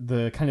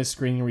the kind of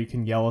screening where you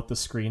can yell at the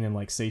screen and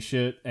like say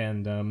shit.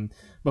 And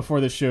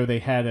before the show, they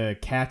had a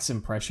Cats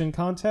impression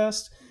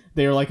contest.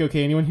 They were like,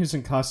 okay, anyone who's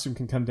in costume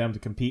can come down to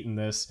compete in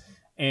this.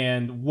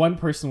 And one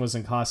person was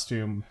in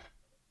costume.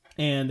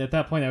 And at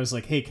that point, I was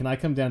like, hey, can I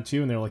come down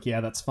too? And they're like, yeah,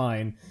 that's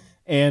fine.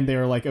 And they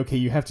were like, okay,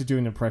 you have to do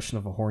an impression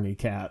of a horny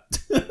cat.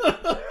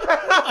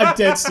 I'm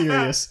dead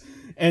serious.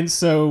 And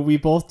so we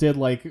both did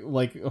like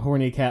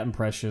horny cat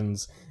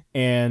impressions,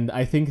 and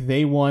I think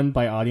they won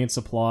by audience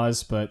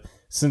applause, but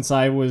since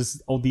I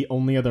was the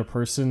only other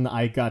person,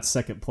 I got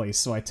second place,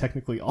 so I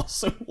technically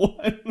also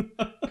won.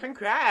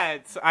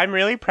 Congrats! I'm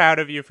really proud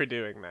of you for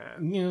doing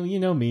that. You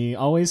know me,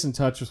 always in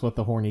touch with what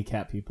the horny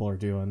cat people are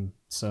doing.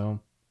 So,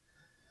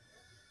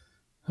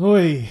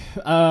 Oy,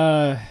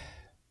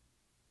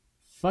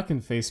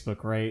 fucking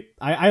Facebook, right?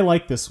 I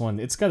like this one.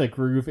 It's got a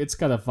groove. It's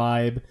got a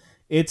vibe.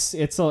 It's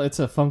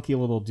a funky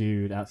little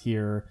dude out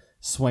here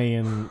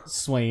swaying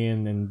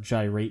and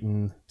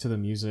gyrating to the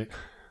music.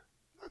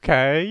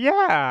 Okay,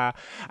 yeah.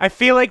 I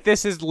feel like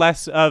this is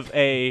less of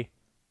a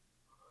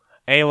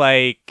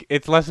like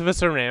it's less of a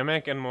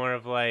ceramic and more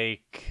of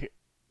like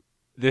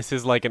this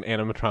is like an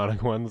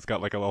animatronic one that's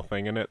got like a little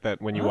thing in it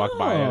that when you walk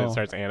by it, it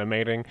starts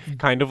animating.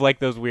 Kind of like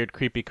those weird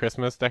creepy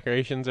Christmas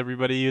decorations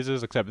everybody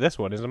uses, except this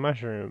one is a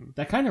mushroom.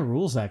 That kind of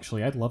rules,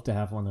 actually. I'd love to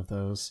have one of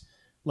those.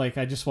 Like,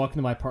 I just walk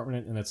into my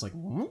apartment and it's like,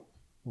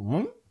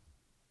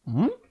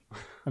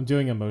 I'm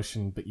doing a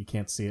motion, but you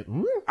can't see it.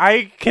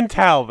 I can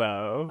tell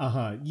though.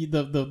 Uh-huh.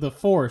 The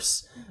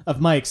force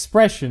of my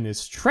expression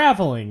is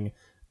traveling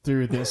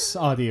through this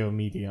audio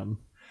medium.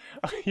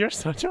 You're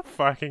such a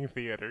fucking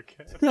theater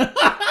kid.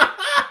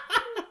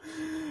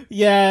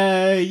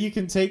 Yeah, you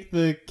can take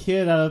the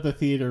kid out of the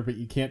theater, but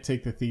you can't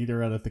take the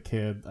theater out of the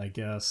kid, I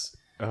guess.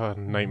 Oh,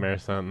 nightmare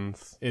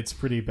sentence. It's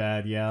pretty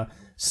bad, yeah.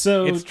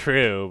 So It's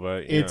true,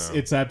 but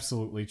it's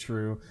absolutely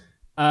true.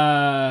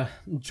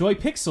 Joy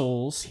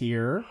Pixels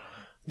here.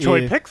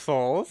 Joy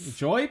Pixels.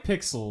 Joy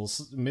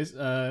Pixels,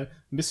 Mr.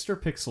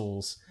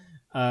 Pixels,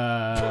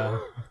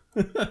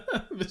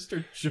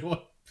 Mr.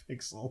 Joy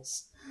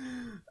Pixels.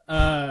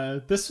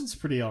 This one's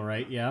pretty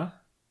alright, yeah.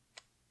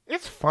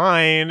 It's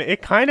fine.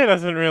 It kind of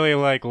doesn't really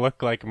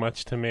look like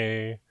much to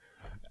me,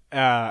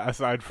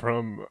 aside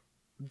from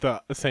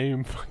the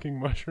same fucking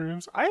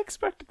mushrooms. I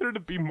expected there to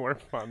be more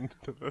fun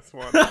to this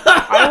one.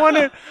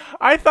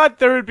 I thought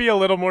there would be a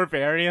little more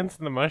variance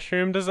in the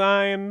mushroom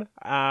design,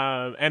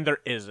 and there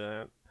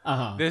isn't.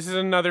 Uh-huh. This is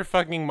another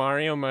fucking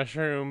Mario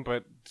mushroom,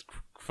 but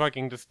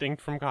fucking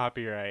distinct from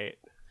copyright.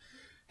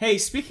 Hey,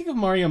 speaking of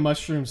Mario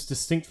mushrooms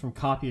distinct from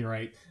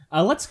copyright,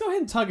 let's go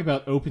ahead and talk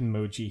about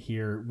OpenMoji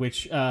here,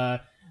 which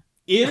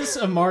is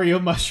a Mario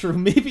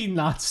mushroom, maybe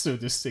not so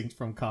distinct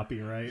from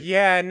copyright.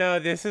 Yeah, no,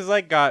 this is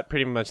got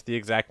pretty much the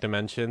exact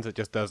dimensions. It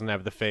just doesn't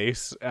have the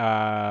face.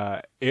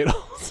 It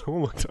also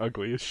looks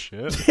ugly as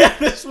shit. Yeah,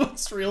 this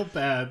one's real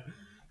bad.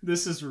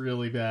 This is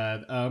really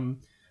bad.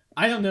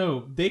 I don't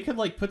know. They could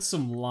put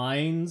some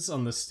lines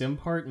on the stem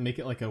part and make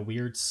it a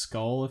weird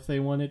skull if they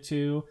wanted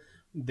to.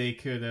 They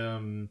could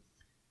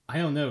I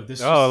don't know.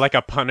 This like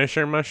a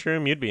Punisher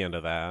mushroom? You'd be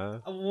into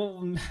that.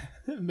 Well,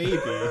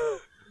 maybe.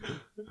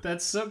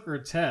 That's so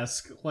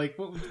grotesque. What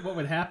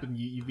would happen?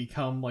 You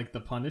become the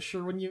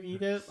Punisher when you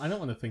eat it? I don't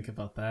want to think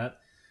about that.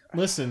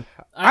 Listen,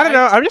 I don't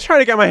know. I'm just trying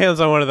to get my hands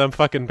on one of them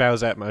fucking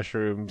Bowsette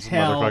mushrooms,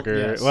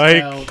 motherfucker.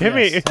 Yes, give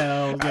me.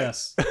 Hell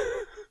yes.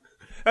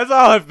 That's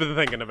all I've been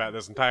thinking about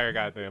this entire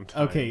goddamn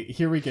time. Okay,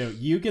 here we go.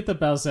 You get the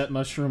Bowsette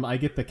mushroom, I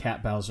get the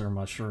Cat Bowser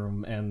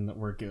mushroom, and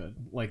we're good.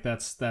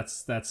 That's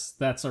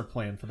our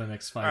plan for the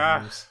next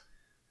 5 years.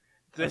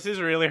 This is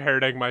really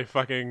hurting my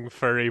fucking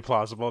furry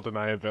plausible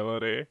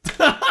deniability.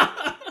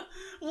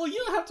 Well,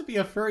 you don't have to be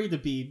a furry to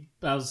be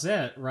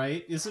Bowsette,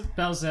 right? Isn't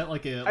Bowsette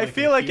I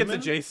feel a it's human?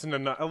 adjacent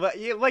enough.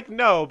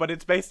 No, but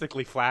it's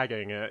basically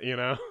flagging it, you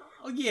know?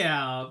 Oh,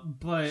 yeah,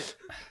 but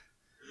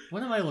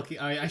what am I looking?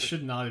 I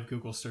should not have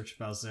Google searched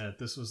Bowsette.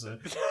 This was a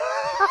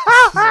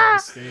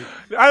mistake.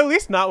 At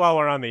least not while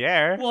we're on the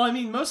air. Well, I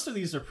mean, most of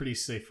these are pretty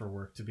safe for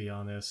work, to be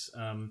honest.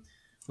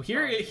 Well,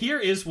 here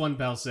is one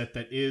Bowsette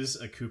that is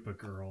a Koopa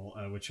girl,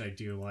 which I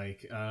do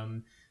like.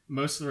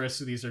 Most of the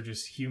rest of these are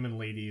just human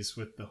ladies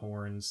with the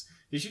horns.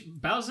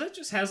 Bowsette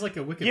just has a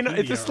Wikipedia.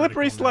 It's a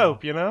slippery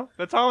slope.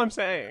 That's all I'm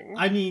saying.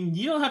 I mean,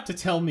 you don't have to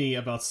tell me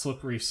about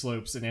slippery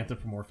slopes and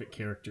anthropomorphic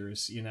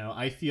characters.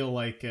 I feel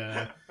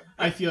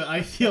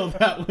I feel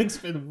that one's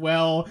been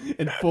well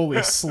and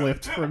fully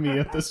slipped for me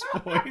at this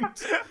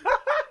point.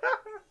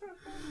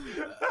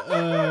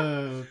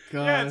 Oh,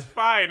 God. Yeah, it's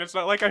fine. It's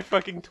not like I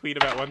fucking tweet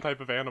about one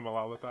type of animal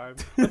all the time.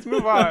 Let's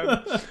move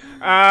on.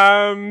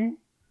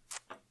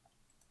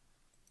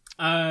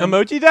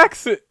 Emoji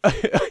Dex?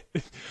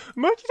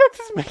 Emoji Dex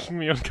is making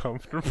me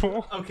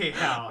uncomfortable. Okay,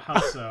 how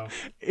so?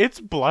 It's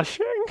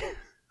blushing?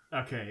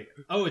 Okay.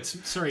 Oh, it's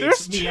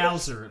There's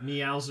Meowser.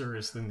 Meowser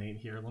is the name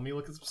here. Let me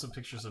look at some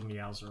pictures of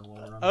Meowser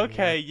while we're on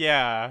Okay,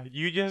 yeah.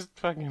 You just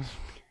fucking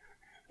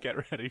get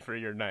ready for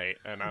your night,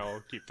 and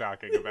I'll keep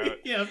talking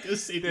about yeah, I'm gonna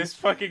say this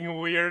fucking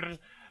weird...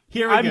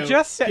 Here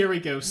we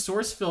go.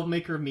 Source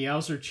filmmaker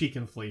Meowser cheek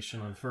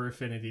inflation on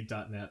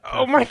furaffinity.net.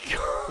 Oh my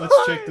god. Let's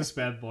check this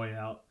bad boy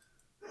out.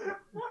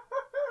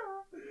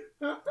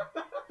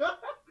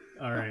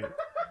 Alright.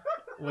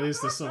 What is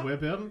this, a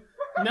WebM?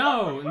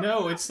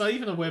 No, it's not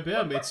even a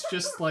WebM. It's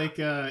just like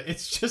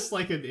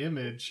an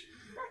image.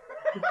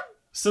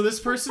 So this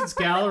person's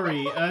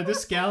gallery,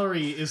 this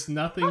gallery is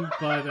nothing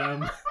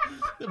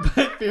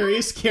but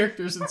various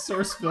characters in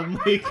Source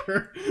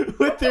Filmmaker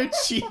with their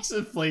cheeks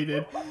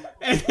inflated,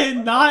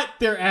 and not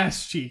their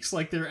ass cheeks,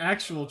 like their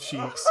actual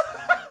cheeks.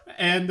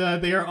 And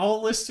they are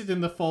all listed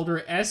in the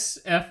folder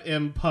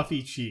SFM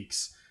Puffy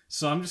Cheeks.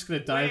 So I'm just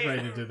gonna dive right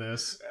into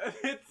this.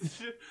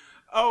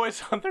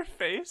 It's on their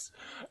face?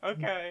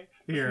 Okay.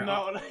 Here,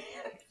 not what I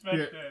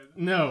expected.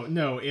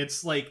 No,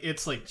 it's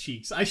like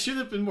cheeks. I should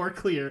have been more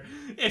clear.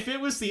 If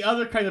it was the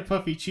other kind of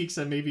puffy cheeks,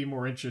 I may be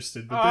more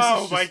interested. But this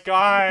is just, my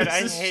god,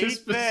 I this is hate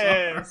just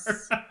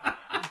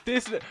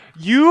this.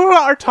 You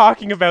are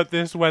talking about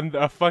this when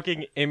a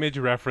fucking image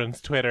reference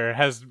Twitter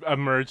has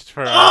emerged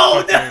for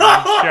our fucking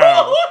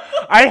show.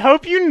 I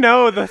hope you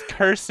know the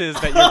curses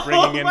that you're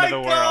bringing into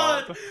the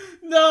world.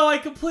 No, I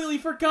completely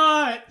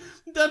forgot.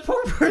 That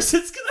poor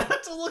person's gonna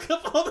have to look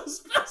up all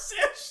this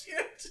Bowsette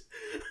shit.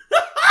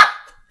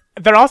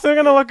 They're also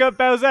gonna look up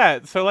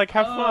Bowsette, so have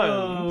fun.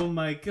 Oh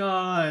my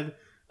god.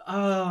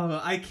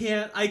 Oh, I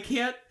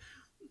can't.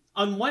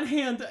 On one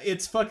hand,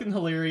 it's fucking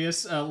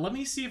hilarious. Let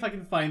me see if I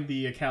can find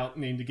the account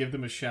name to give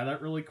them a shout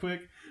out really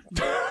quick.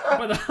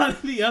 But on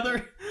the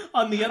other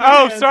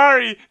hand,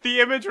 sorry,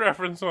 the image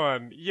reference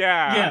one.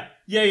 Yeah.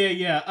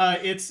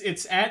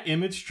 It's at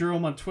Image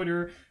Jerome on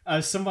Twitter.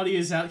 Somebody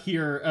is out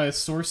here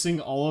sourcing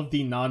all of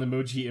the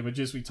non-emoji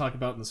images we talk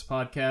about in this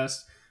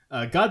podcast.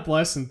 God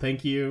bless and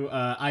thank you.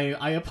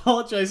 I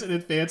apologize in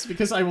advance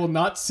because I will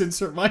not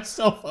censor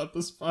myself on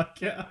this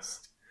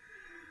podcast.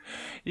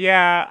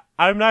 Yeah,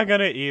 I'm not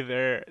gonna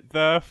either.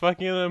 The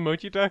fucking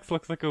emoji ducks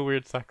looks like a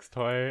weird sex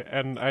toy,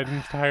 and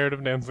I'm tired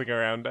of dancing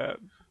around it.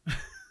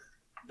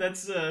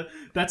 That's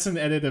an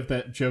edit of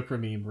that Joker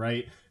meme,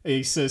 right?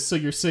 He says, "So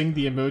you're saying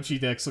the emoji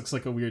dex looks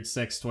like a weird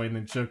sex toy?" And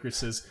then Joker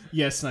says,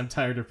 "Yes, and I'm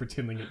tired of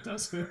pretending it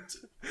doesn't."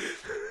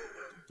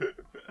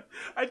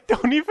 I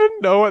don't even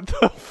know what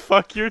the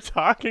fuck you're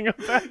talking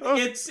about.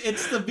 It's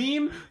the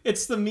meme.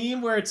 It's the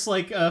meme where it's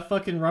like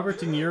fucking Robert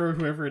De Niro,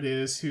 whoever it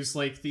is, who's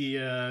like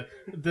the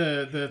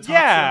talk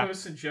show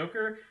host and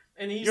Joker,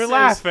 and you're says,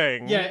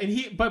 laughing. Yeah,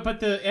 and but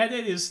the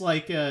edit is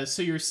like,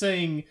 so you're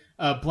saying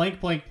blank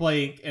blank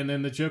blank, and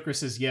then the Joker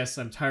says, "Yes,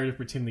 I'm tired of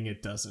pretending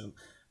it doesn't."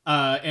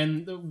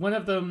 And one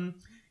of them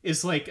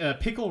is like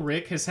Pickle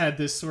Rick has had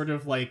this sort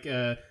of like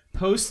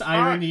post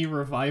irony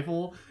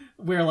revival,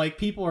 where like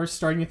people are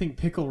starting to think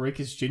Pickle Rick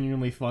is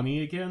genuinely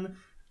funny again,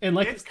 and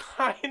like it's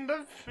kind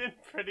of been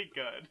pretty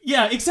good.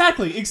 Yeah,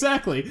 exactly.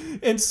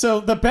 And so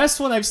the best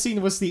one I've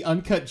seen was the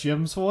Uncut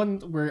Gems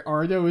one, where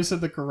Arno is in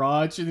the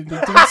garage and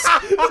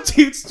the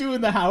dude's doing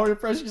the Howard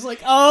impression. He's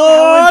like,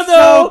 "Oh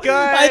no, so good.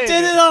 I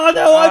did it,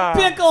 Arno! I'm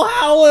Pickle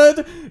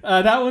Howard."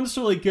 That one's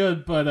really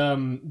good, but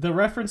the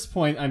reference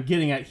point I'm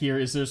getting at here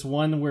is there's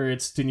one where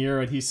it's De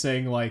Niro and he's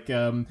saying like,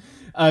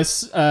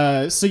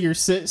 so you're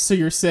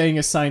saying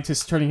a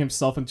scientist turning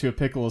himself into a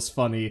pickle is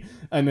funny,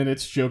 and then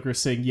it's Joker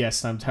saying,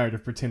 "Yes, I'm tired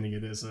of pretending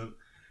it isn't."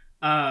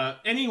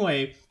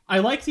 Anyway, I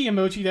like the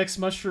emoji dex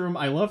mushroom.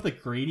 I love the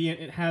gradient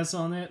it has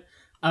on it.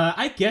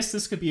 I guess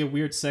this could be a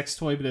weird sex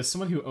toy, but as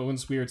someone who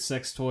owns weird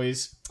sex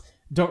toys,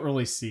 don't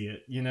really see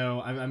it. You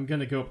know, I'm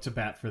gonna go up to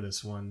bat for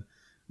this one,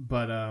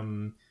 but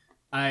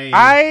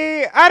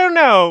I don't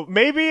know.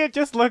 Maybe it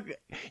just look.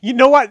 You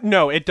know what?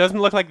 No, it doesn't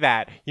look like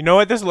that. You know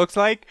what this looks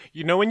like?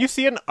 You know when you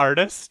see an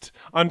artist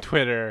on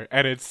Twitter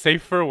and it's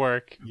safe for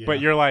work, but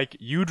you're like,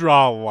 you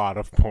draw a lot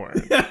of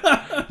porn.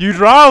 You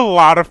draw a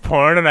lot of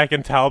porn, and I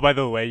can tell by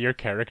the way your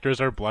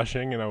characters are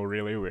blushing in a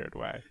really weird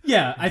way.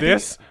 Yeah,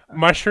 this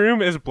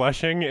mushroom is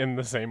blushing in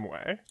the same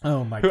way.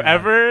 Oh my god!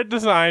 Whoever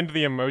designed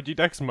the emoji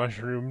dex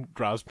mushroom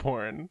draws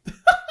porn.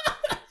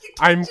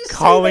 I'm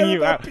calling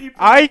you out.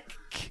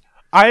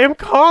 I am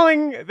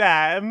calling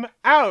them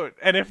out,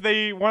 and if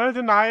they want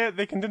to deny it,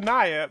 they can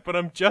deny it. But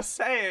I'm just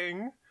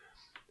saying,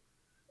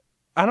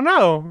 I don't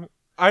know.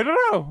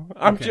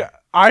 Okay.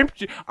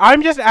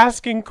 I'm just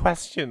asking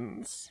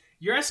questions.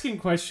 You're asking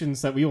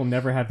questions that we will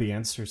never have the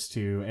answers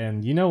to,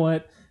 and you know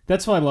what?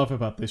 That's what I love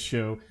about this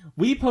show.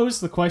 We pose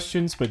the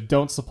questions, but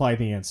don't supply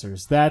the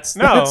answers. That's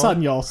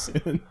on y'all's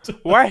end.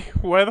 Why?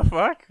 Why the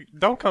fuck?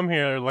 Don't come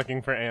here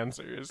looking for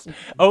answers.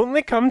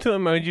 Only come to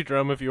Emoji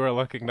Drum if you are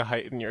looking to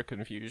heighten your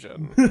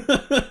confusion.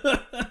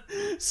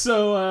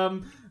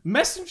 So,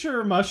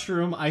 Messenger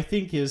Mushroom, I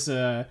think, is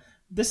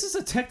this is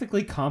a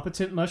technically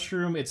competent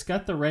mushroom. It's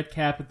got the red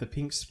cap with the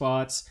pink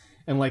spots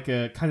and like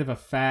a kind of a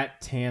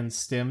fat tan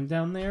stem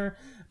down there,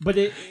 but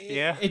it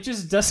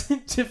just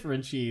doesn't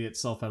differentiate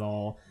itself at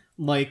all.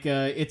 Like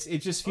it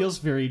just feels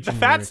very generic. The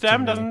fat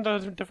stem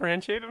doesn't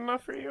differentiate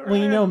enough for you, right? Well,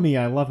 you know me,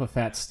 I love a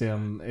fat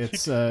stem.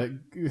 It's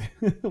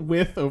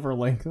width over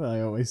length,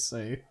 I always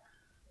say.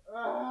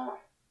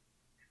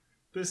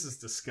 This is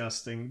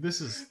disgusting.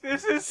 This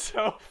is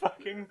so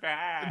fucking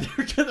bad.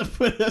 They're gonna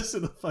put us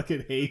in the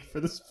fucking Hague for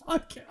this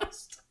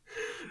podcast.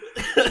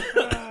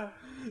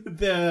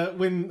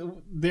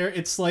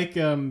 It's like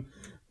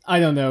I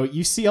don't know.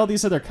 You see all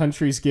these other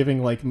countries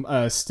giving like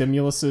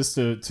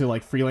stimuluses to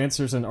like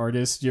freelancers and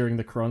artists during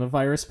the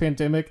coronavirus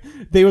pandemic.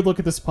 They would look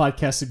at this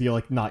podcast and be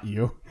like, "Not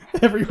you."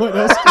 Everyone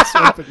else gets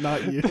one, but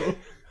not you.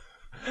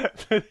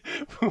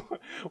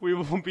 We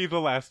will be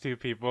the last two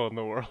people in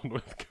the world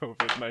with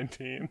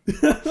COVID-19.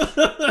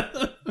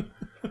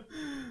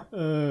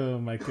 Oh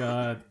my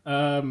god.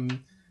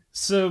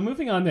 So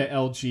moving on to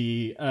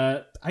LG,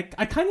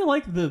 I kind of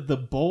like the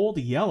bold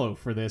yellow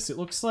for this. It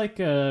looks like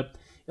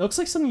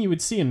something you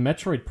would see in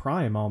Metroid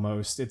Prime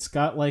almost. It's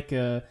got like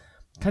a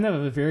kind of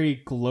a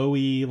very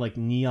glowy, like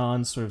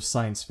neon sort of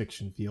science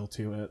fiction feel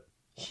to it.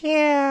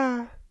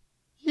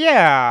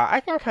 Yeah, I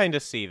can kind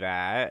of see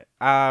that.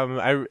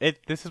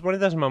 This is one of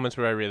those moments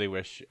where I really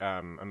wish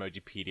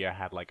Emojipedia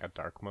had like a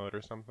dark mode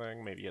or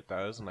something. Maybe it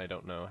does, and I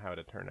don't know how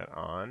to turn it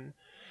on.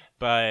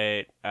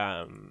 But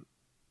I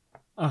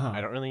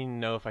don't really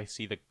know if I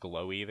see the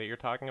glowy that you're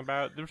talking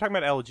about. We're talking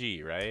about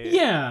LG, right?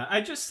 Yeah,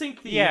 I just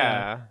think the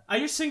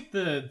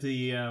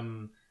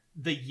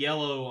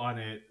yellow on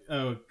it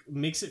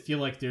makes it feel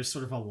like there's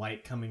sort of a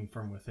light coming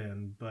from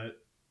within, but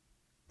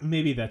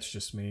maybe that's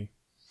just me.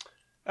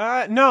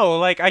 No,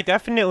 like I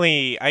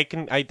definitely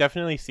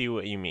see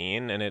what you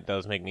mean, and it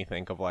does make me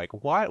think of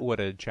like, what would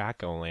a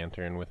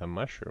jack-o'-lantern with a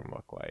mushroom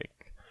look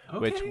like? Okay.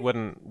 Which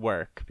wouldn't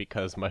work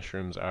because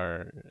mushrooms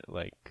are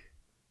like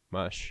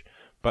mush.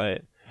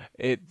 But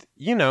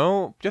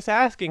just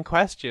asking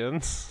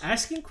questions.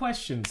 Asking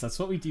questions, that's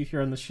what we do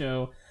here on the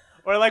show.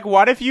 Or like,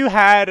 what if you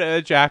had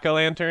a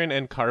jack-o'-lantern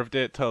and carved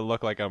it to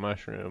look like a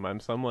mushroom?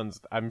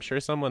 I'm sure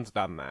someone's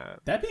done that.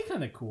 That'd be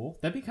kind of cool.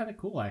 That'd be kind of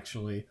cool,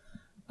 actually.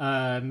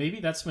 Maybe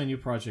that's my new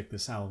project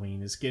this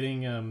Halloween is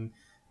getting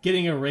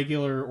a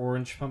regular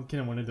orange pumpkin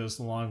and one of those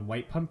long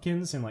white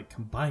pumpkins and like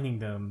combining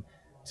them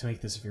to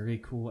make this very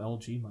cool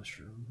LG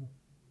mushroom.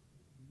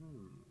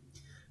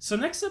 So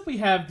next up we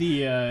have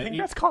the I think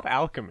that's called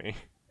alchemy.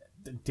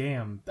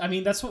 damn. I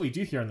mean, that's what we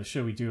do here on the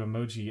show. We do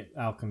emoji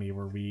alchemy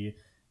where we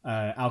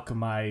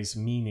alchemize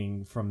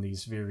meaning from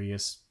these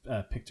various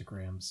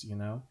pictograms, you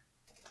know?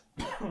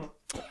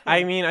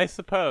 I mean, I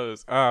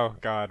suppose. Oh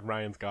God,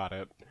 Ryan's got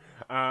it.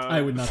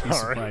 I would not be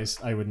sorry. surprised.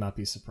 I would not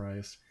be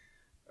surprised.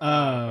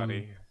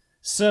 Buddy.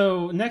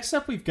 So next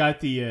up, we've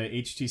got the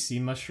HTC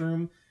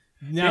mushroom.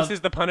 Now, This is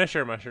the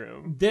Punisher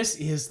mushroom. this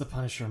is the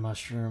Punisher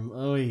mushroom.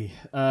 Oy.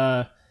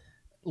 I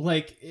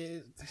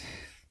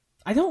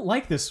don't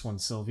like this one,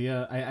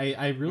 Sylvia.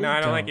 I really No, I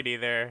don't don't like it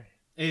either.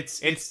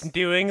 It's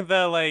doing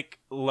the like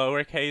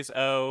lowercase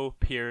o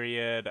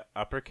period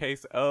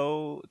uppercase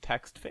O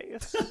text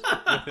face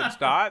with its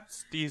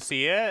dots. Do you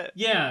see it?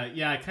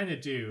 yeah, I kind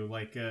of do.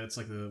 Like it's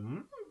like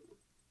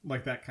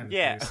like that kind of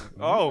Yeah. face.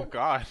 Oh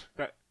God.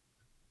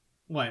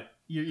 What?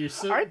 You're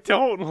so I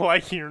don't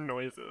like your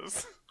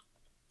noises.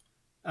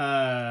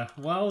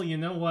 well, you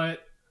know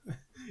what?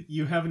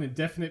 You have an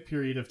indefinite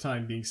period of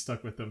time being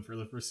stuck with them for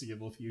the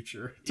foreseeable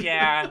future.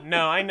 Yeah,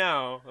 no, I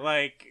know.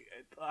 Like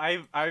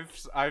I've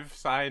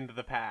signed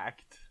the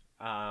pact.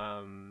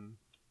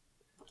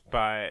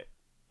 But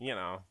you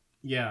know.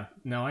 Yeah,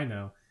 no, I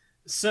know. Why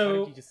did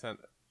So you just send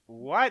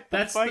what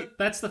the fuck?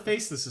 that's the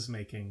face this is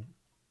making.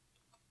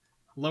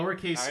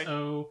 Lowercase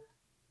o.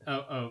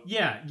 Oh,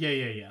 yeah.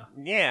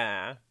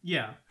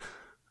 Yeah.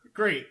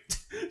 Great.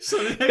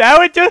 So That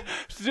would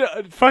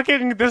just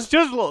fucking this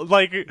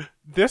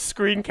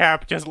screen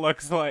cap just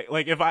looks like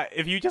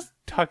if you just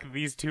tuck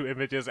these two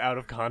images out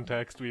of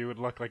context, we would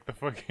look like the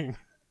fucking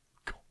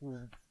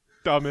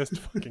dumbest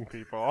fucking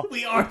people.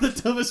 we are the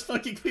dumbest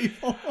fucking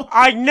people.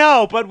 I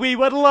know, but we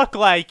would look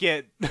like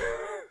it.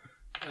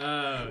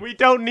 Uh, We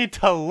don't need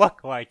to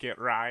look like it,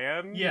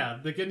 Ryan. yeah,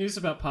 the good news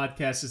about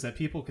podcasts is that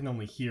people can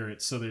only hear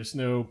it, so there's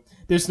no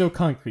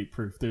concrete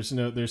proof. There's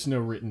no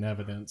written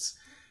evidence.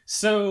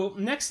 So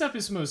next up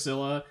is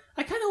Mozilla.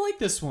 I kind of like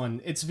this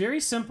one. It's very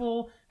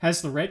simple,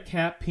 has the red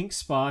cap, pink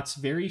spots,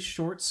 very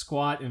short,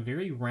 squat, and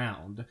very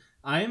round.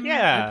 I'm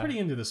pretty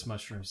into this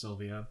mushroom,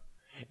 Sylvia.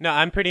 No,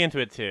 I'm pretty into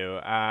it too.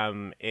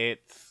 I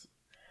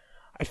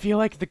feel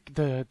like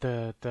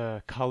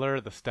the color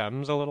of the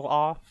stem's a little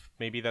off.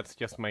 Maybe that's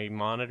just my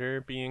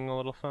monitor being a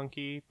little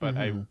funky, but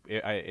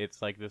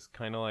it's like this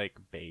kind of like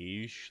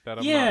beige that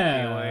I'm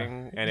not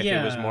feeling. And if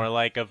it was more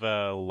like of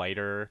a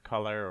lighter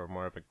color or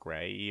more of a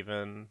gray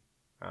even,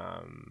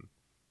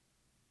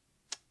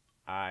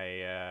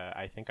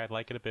 I think I'd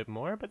like it a bit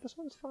more, but this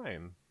one's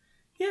fine.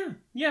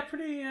 Yeah,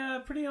 pretty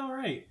all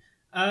right.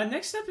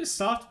 Next up is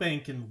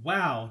SoftBank, and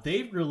wow,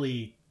 they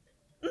really,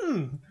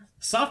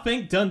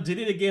 SoftBank done did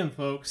it again,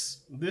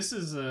 folks. This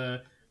is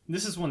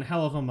one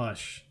hell of a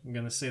mush. I'm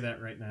gonna say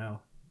that right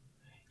now.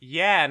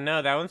 Yeah,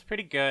 no, that one's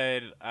pretty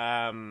good.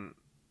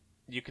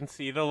 You can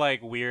see the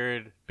like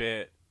weird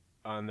bit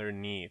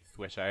underneath,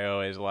 which I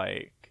always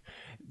like.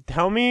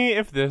 Tell me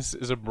if this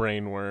is a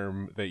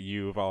brainworm that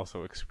you've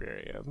also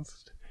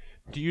experienced.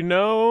 Do you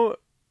know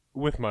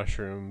with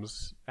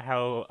mushrooms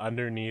how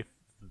underneath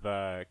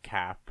the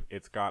cap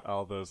it's got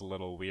all those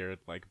little weird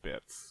like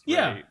bits?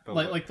 Yeah,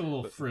 right? like the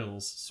little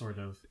frills, sort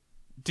of.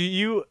 Do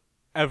you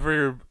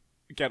ever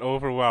get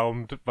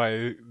overwhelmed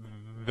by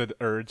the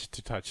urge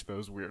to touch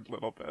those weird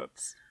little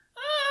bits?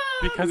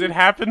 Because it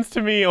happens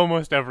to me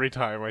almost every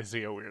time I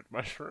see a weird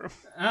mushroom.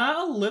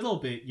 A little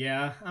bit,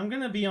 yeah. I'm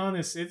gonna be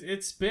honest.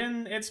 It's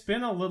been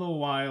a little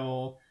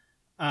while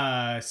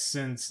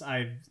since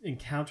I've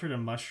encountered a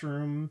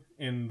mushroom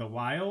in the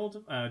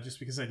wild. Just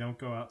because I don't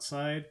go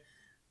outside.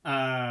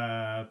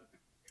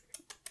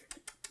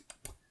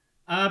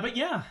 But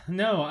yeah,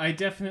 no, I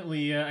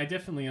definitely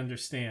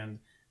understand.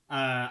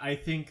 I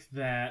think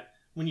that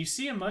when you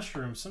see a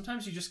mushroom,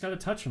 sometimes you just gotta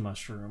touch a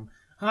mushroom.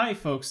 Hi,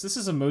 folks. This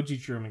is Emoji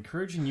Germ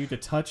encouraging you to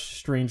touch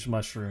strange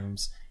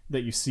mushrooms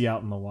that you see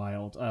out in the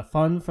wild.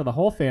 Fun for the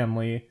whole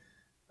family.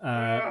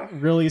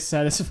 Really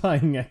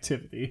satisfying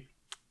activity.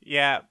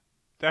 Yeah,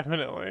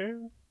 definitely.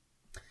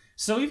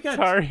 So we've got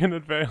Sorry in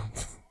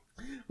advance.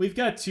 We've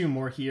got two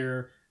more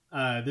here.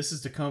 This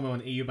is Docomo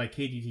and AU by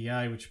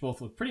KDDI, which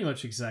both look pretty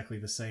much exactly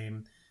the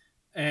same.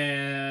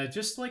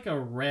 Just like a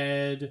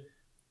red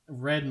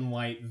and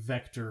white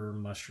vector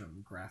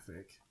mushroom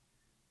graphic.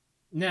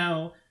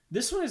 Now,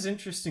 this one is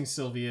interesting,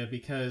 Sylvia,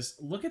 because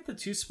look at the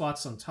two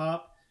spots on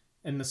top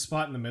and the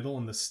spot in the middle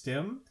and the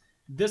stem.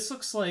 This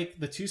looks like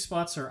the two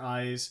spots are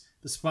eyes,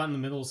 the spot in the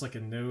middle is like a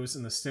nose,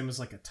 and the stem is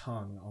like a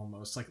tongue,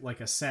 almost. Like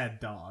a sad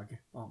dog,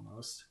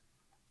 almost.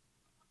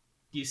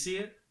 Do you see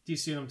it? Do you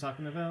see what I'm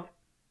talking about?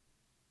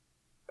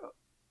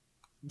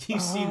 Do you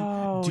see?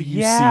 Do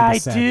you see the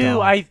sad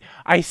dog?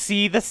 I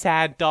see the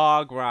sad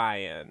dog,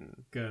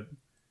 Ryan. Good.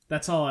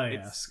 That's all I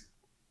ask.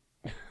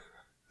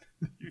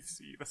 You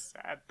see the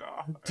sad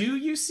dog. Do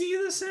you see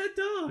the sad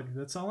dog?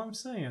 That's all I'm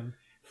saying.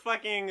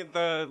 Fucking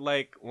the,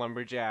 like,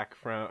 lumberjack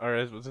from, or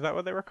was that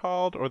what they were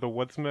called? Or the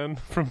woodsman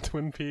from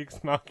Twin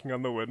Peaks knocking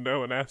on the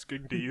window and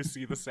asking, do you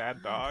see the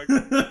sad dog?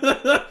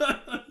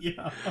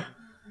 Yeah.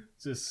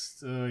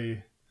 Just,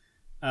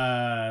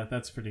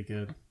 that's pretty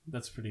good.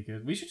 That's pretty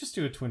good. We should just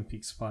do a Twin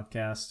Peaks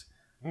podcast.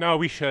 No,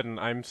 we shouldn't.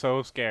 I'm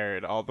so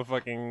scared. All the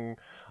fucking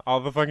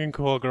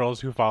cool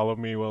girls who follow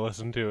me will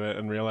listen to it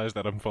and realize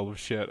that I'm full of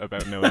shit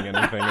about knowing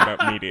anything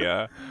about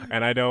media,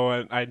 and I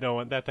don't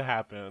want that to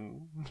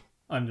happen.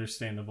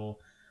 Understandable.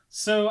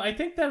 So I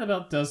think that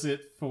about does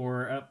it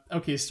for.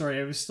 Okay,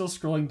 sorry, I was still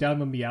scrolling down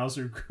the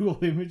Meowser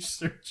Google image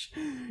search,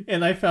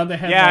 and I found a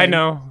headline. Yeah, I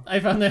know. I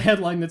found a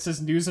headline that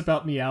says news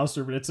about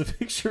Meowser, but it's a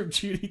picture of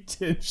Judy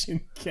Dench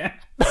in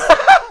cats.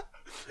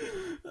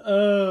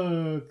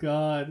 Oh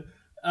God.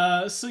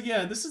 So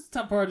yeah, this is the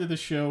top part of the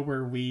show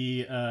where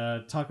we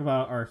talk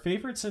about our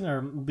favorites and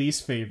our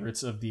least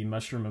favorites of the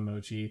mushroom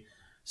emoji.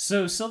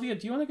 So Sylvia,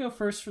 do you want to go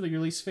first for your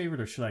least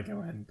favorite, or should I go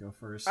ahead and go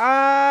first?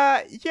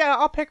 Yeah,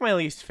 I'll pick my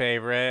least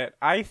favorite.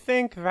 I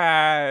think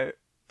that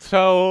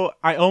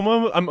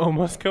I'm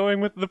almost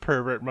going with the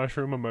pervert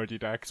mushroom emoji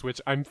decks,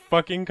 which I'm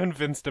fucking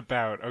convinced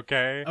about.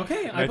 Okay.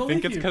 Okay, I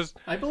believe think it's you. because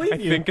I believe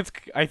you.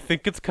 I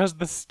think it's because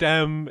the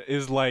stem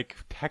is like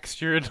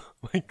textured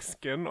like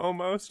skin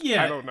almost.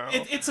 Yeah, I don't know.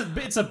 It's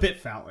a bit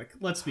phallic.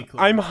 Let's be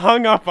clear. I'm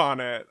hung up on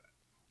it.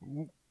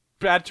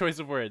 Bad choice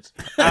of words.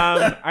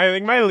 I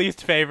think my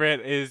least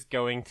favorite is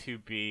going to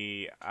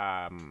be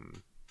I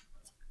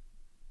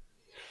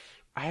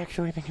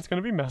actually think it's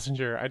gonna be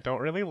Messenger. I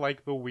don't really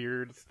like the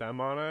weird stem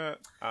on it.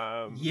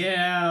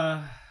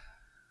 Yeah.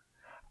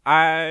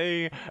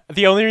 The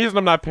only reason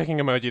I'm not picking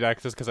emoji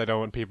decks is because I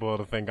don't want people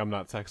to think I'm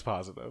not sex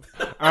positive.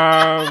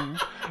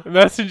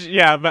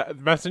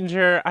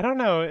 Messenger. I don't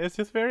know. It's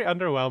just very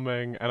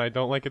underwhelming, and I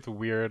don't like its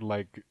weird,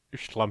 like,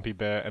 schlumpy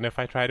bit. And if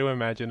I try to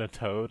imagine a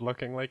toad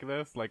looking like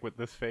this, like with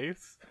this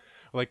face,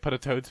 like put a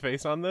toad's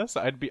face on this,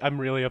 I'm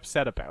really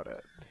upset about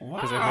it.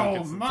 Because I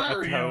think it's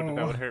Mario. a toad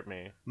that would hurt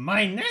me.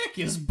 My neck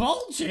is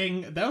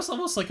bulging. That was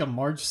almost like a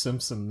Marge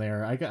Simpson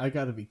there. I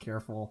got to be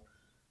careful.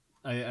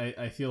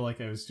 I feel like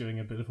I was doing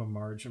a bit of a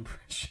Marge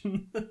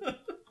impression.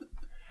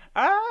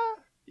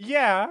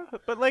 Yeah,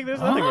 but like, there's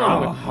nothing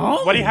wrong with.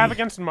 homie. What do you have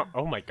against?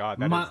 Oh my god,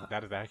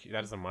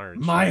 that is a Marge.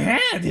 My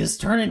head is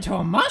turned into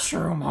a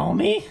mushroom,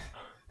 homie.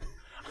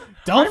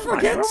 Don't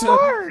forget to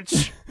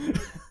Marge.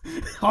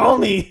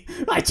 homie.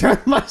 I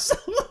turned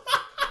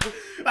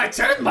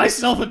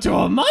myself into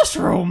a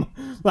mushroom.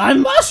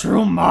 I'm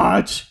Mushroom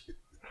Marge.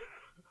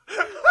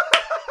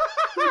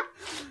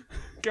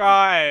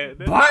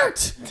 God.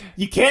 Bart,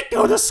 you can't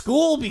go to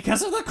school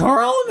because of the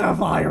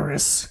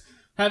coronavirus.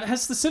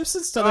 Has The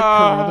Simpsons done a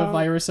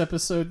coronavirus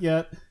episode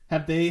yet?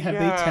 Have they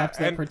tapped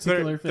that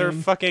particular thing? Their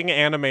fucking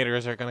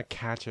animators are gonna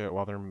catch it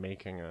while they're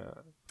making it.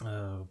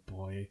 Oh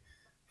boy,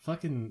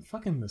 fucking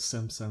The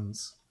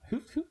Simpsons.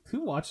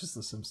 Who watches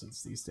The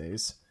Simpsons these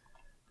days?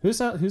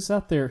 Who's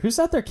out there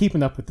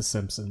keeping up with The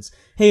Simpsons?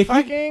 Hey,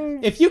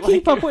 if you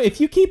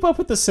keep up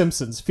with The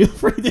Simpsons, feel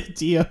free to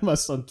DM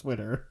us on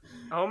Twitter.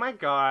 Oh my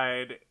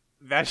god.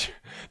 That's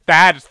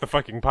the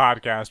fucking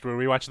podcast where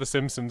we watch The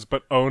Simpsons,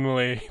 but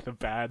only the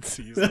bad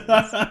seasons.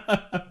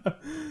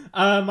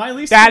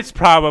 That's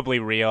probably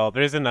real.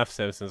 There's enough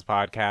Simpsons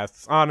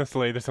podcasts.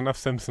 Honestly, there's enough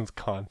Simpsons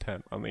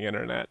content on the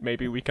internet.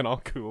 Maybe we can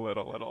all cool it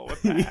a little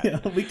with that.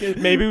 Yeah, we could.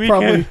 Maybe we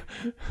probably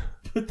can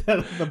put that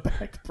on the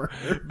back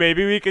burner.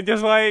 Maybe we could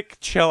just like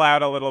chill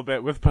out a little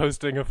bit with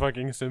posting a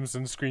fucking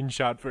Simpsons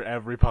screenshot for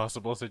every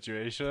possible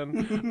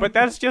situation. But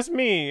that's just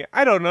me.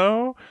 I don't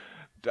know.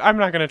 I'm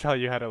not going to tell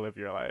you how to live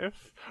your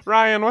life.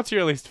 Ryan, what's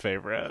your least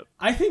favorite?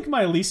 I think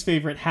my least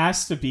favorite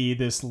has to be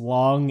this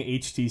long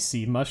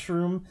HTC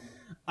mushroom.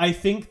 I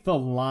think the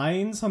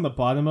lines on the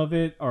bottom of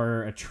it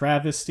are a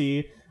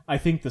travesty. I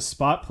think the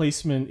spot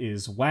placement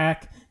is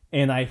whack,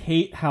 and I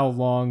hate how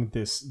long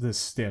this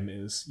stem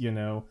is, you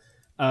know?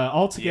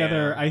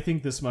 Altogether, I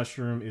think this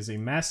mushroom is a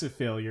massive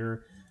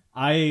failure.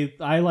 I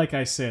like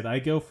I said, I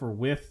go for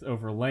width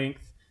over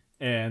length.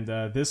 And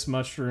this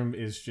mushroom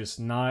is just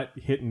not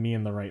hitting me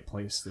in the right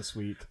place this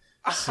week.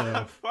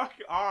 So fuck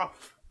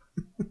off.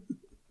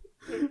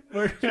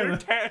 You're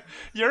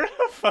You're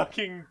a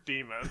fucking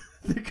demon.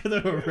 They're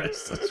gonna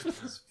arrest us for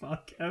this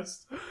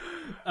podcast.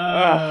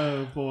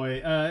 Oh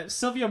boy.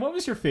 Sylvia, what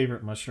was your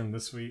favorite mushroom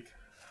this week?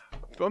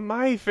 But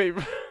my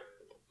favorite,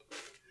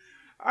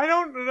 I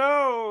don't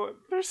know.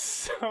 It's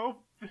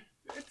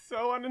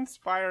so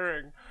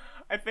uninspiring.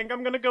 I think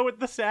I'm gonna go with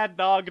the sad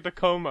dog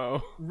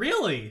Docomo.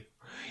 Really?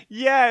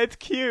 Yeah, it's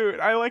cute.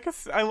 I like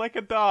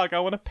a dog. I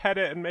want to pet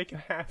it and make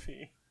it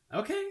happy.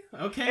 Okay.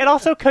 It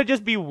also could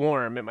just be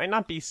warm. It might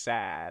not be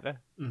sad.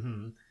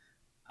 Mm-hmm.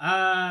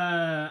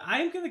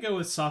 I'm gonna go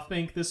with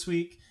SoftBank this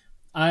week.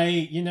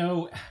 I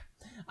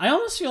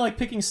almost feel like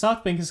picking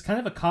SoftBank is kind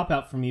of a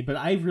cop-out for me, but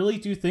I really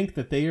do think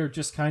that they are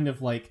just kind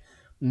of like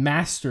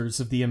masters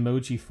of the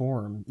emoji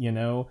form, you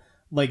know?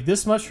 Like,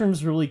 this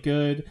mushroom's really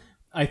good.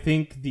 I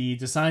think the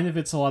design of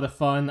it's a lot of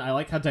fun. I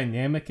like how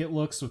dynamic it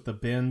looks with the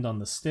bend on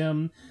the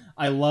stem.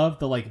 I love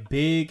the like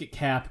big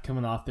cap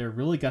coming off there.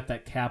 Really got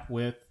that cap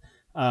width.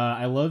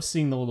 I love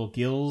seeing the little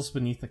gills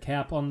beneath the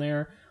cap on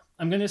there.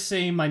 I'm gonna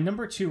say my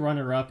number 2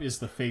 runner up is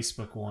the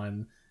Facebook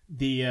one.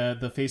 The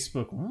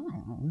Facebook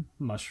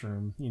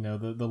mushroom,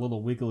 the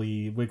little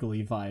wiggly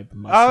vibe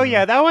mushroom. Oh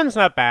yeah, that one's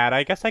not bad.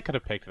 I guess I could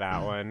have picked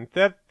that one.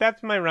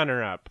 That's my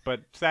runner up.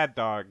 But sad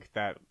dog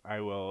that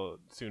I will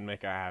soon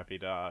make a happy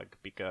dog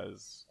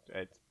because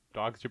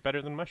dogs are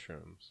better than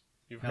mushrooms.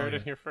 You've heard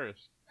it here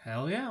first.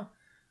 Hell yeah.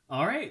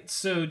 All right.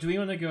 So do we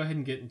want to go ahead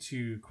and get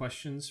into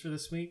questions for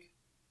this week?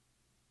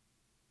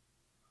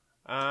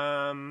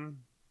 Yeah,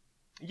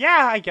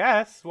 I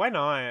guess. Why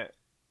not?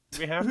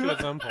 We have to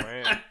at some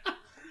point.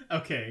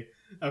 Okay,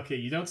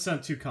 you don't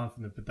sound too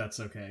confident, but that's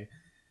okay.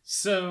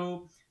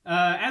 So,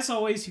 as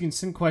always, you can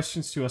send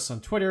questions to us on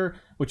Twitter,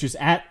 which is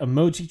at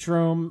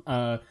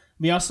Emojidrome.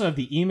 We also have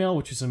the email,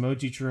 which is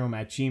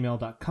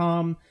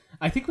emojidrome@gmail.com.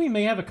 I think we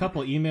may have a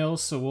couple emails,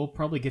 so we'll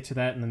probably get to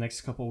that in the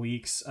next couple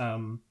weeks.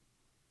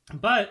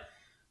 But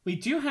we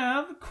do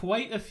have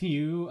quite a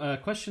few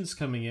questions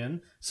coming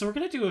in, so we're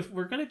gonna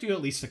do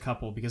at least a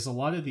couple because a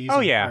lot of these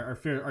are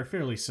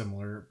fairly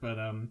similar. But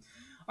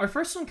our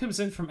first one comes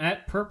in from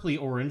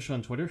 @PurplyOrange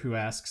on Twitter, who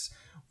asks,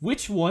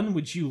 "Which one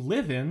would you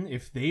live in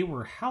if they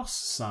were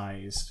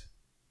house-sized?"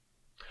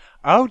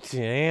 Oh,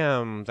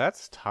 damn.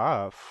 That's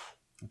tough.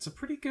 It's a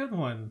pretty good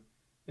one.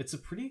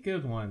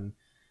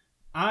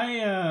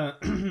 I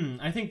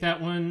I think that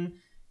one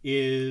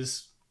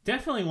is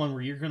definitely one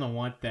where you're going to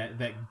want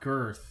that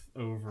girth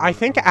over... I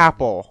think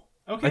Apple.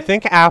 Okay. I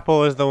think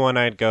Apple is the one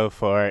I'd go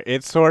for.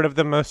 It's sort of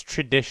the most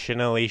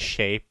traditionally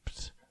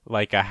shaped,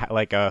 like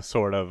a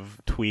sort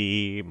of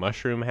twee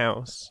mushroom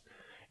house.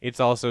 It's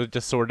also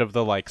just sort of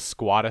the like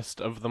squattest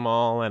of them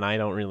all, and I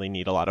don't really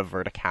need a lot of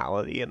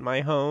verticality in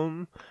my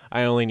home.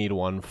 I only need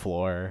one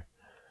floor.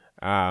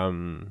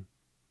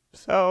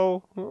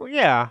 So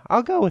yeah,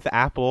 I'll go with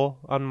Apple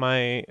on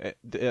my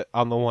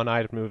on the one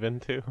I'd move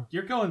into.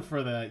 You're going for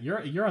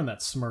you're on that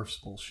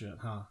Smurfs bullshit,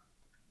 huh?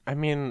 I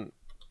mean,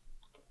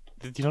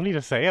 you don't need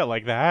to say it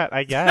like that,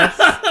 I guess.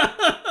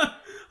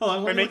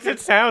 It makes it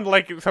sound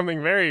like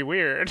something very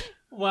weird.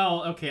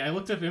 Well, okay, I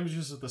looked up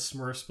images of the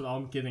Smurfs, but all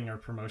I'm getting are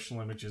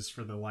promotional images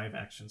for the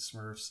live-action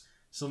Smurfs.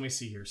 So let me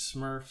see here.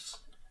 Smurfs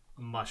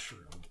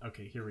mushroom.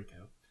 Okay, here we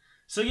go.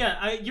 So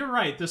yeah, you're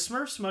right. The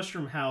Smurfs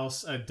mushroom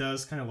house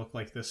does kind of look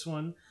like this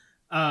one.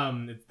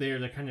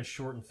 They're kind of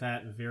short and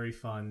fat and very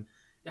fun.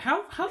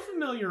 How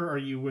familiar are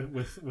you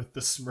with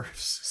the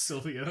Smurfs,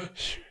 Sylvia?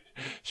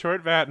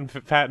 Short, fat,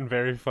 and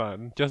very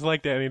fun, just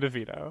like Danny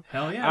DeVito.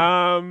 Hell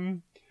yeah.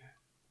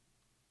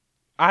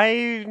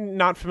 I'm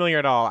not familiar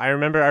at all. I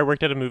remember I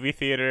worked at a movie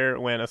theater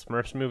when a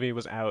Smurfs movie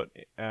was out,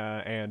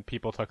 and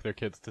people took their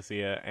kids to see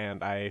it,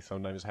 and I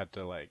sometimes had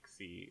to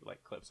see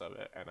clips of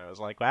it, and I was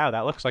like, wow,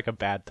 that looks like a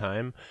bad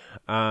time.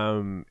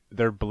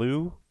 They're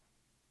blue.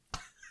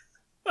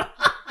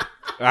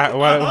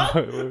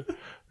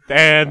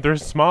 And they're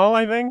small,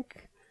 I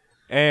think.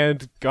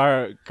 And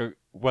Gargamel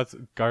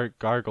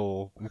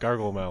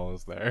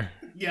is there.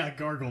 Yeah,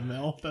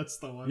 Gargamel, that's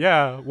the one.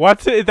 Yeah,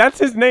 that's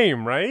his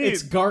name, right?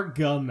 It's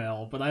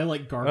Gargamel, but I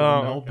like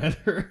Gargamel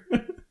better.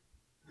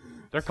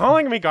 They're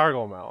calling me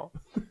Gargamel.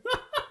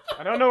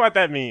 I don't know what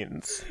that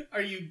means.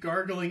 Are you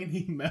gargling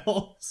any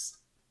melts?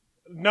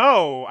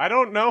 No, I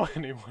don't know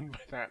anyone by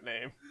that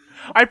name.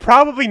 I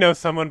probably know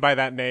someone by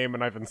that name,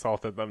 and I've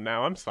insulted them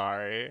now. I'm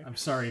sorry. I'm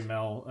sorry,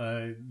 Mel.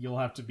 You'll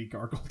have to be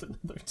gargled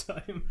another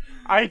time.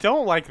 I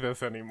don't like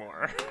this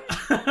anymore.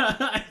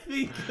 I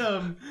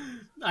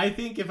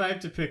think if I have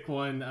to pick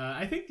one,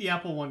 I think the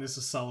Apple one is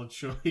a solid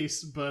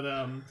choice, but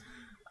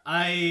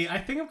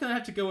I think I'm gonna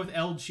have to go with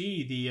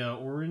LG, the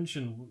orange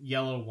and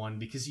yellow one,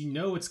 because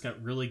it's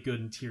got really good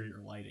interior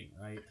lighting,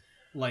 right?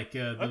 Like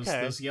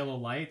those yellow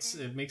lights,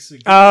 it makes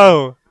it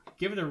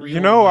give it a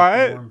real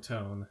warm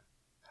tone.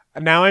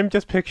 Now I'm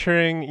just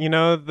picturing,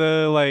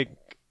 the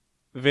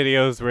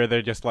videos where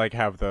they just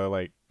have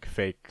the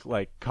fake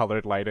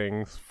colored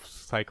lighting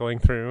cycling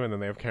through, and then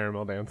they have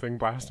caramel dancing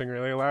blasting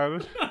really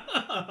loud.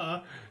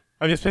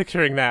 I'm just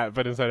picturing that,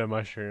 but instead of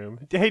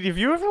mushroom. Hey, have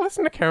you ever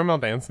listened to Caramel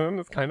Dancing?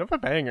 It's kind of a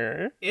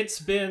banger.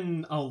 It's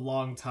been a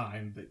long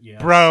time, but yeah.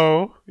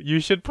 Bro, you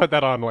should put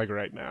that on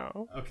right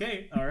now.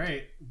 Okay, all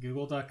right.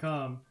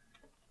 Google.com.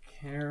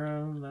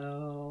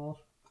 Caramel.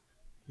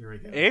 Here we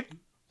go.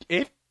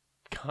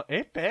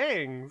 It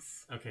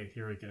bangs. Okay,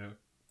 here we go.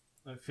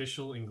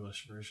 Official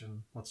English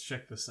version. Let's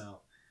check this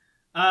out.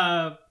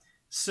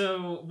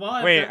 So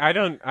while you're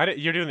doing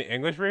the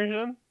English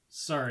version?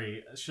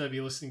 Sorry, should I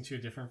be listening to a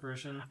different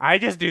version? I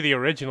just do the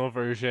original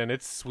version.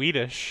 It's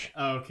Swedish.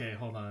 Oh, okay,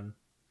 hold on.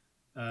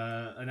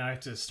 And I have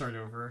to start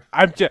over.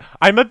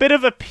 I'm a bit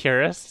of a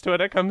purist when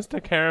it comes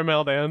to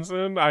Caramel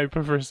Dancing. I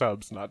prefer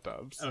subs, not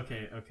dubs.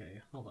 Okay,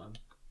 hold on.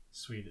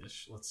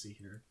 Swedish. Let's see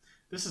here.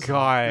 This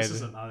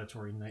is an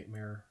auditory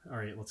nightmare. All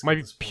right, let's.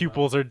 My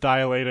pupils are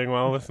dilating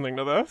while listening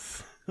to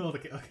this.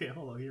 Okay,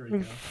 hold on. Here we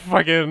go.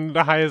 Fucking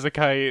high as a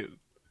kite.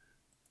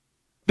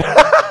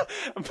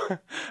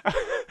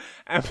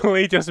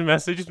 Emily just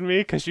messaged me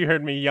because she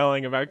heard me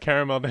yelling about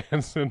Caramel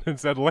Dancing and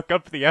said, "Look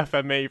up the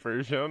FMA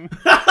version."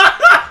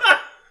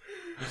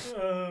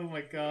 Oh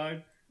my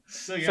god.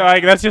 So yeah. So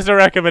like, that's just a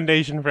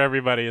recommendation for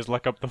everybody: is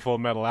look up the Full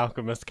Metal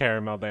Alchemist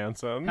Caramel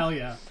Dancing. Hell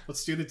yeah.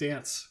 Let's do the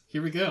dance.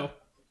 Here we go.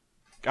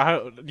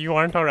 You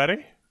aren't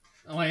already?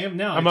 Oh, I am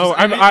now.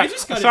 I'm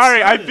just got sorry.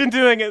 it I've been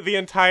doing it the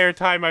entire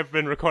time I've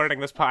been recording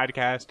this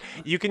podcast.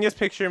 You can just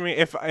picture me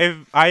if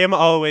I am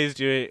always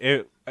doing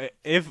it.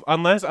 If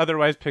unless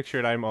otherwise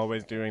pictured, I'm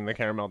always doing the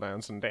Caramel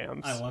Dancing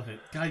dance. I love it.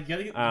 God, you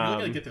really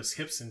gotta get those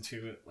hips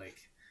into it. Like,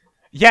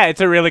 yeah, it's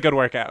a really good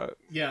workout.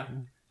 yeah.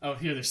 Oh,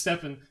 here they're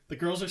stepping. The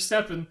girls are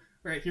stepping.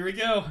 Right, here we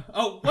go.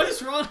 Oh, what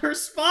is wrong with her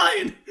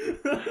spine?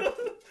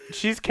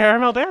 She's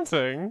caramel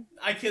dancing.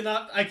 I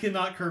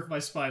cannot curve my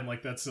spine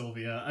like that,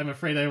 Sylvia. I'm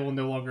afraid I will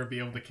no longer be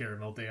able to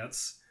caramel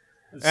dance.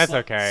 That's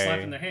okay.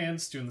 Slapping their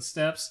hands, doing the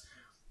steps.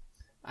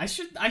 I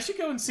should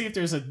go and see if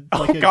there's a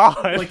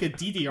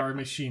DDR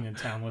machine in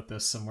town with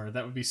this somewhere.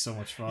 That would be so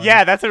much fun.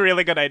 Yeah, that's a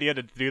really good idea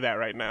to do that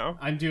right now.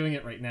 I'm doing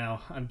it right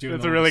now.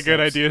 That's a really good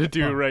idea to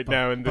do right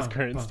now in this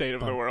current state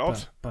of the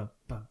world.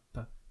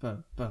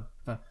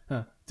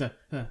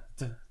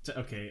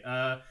 Okay.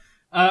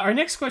 Our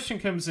next question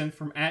comes in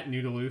from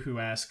 @Noodaloo, who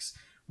asks,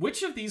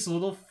 which of these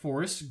little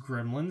forest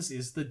gremlins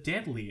is the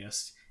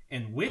deadliest,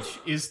 and which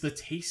is the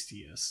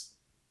tastiest?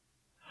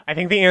 I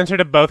think the answer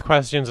to both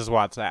questions is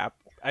WhatsApp.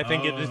 I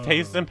think it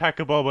tastes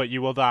impeccable, but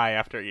you will die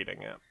after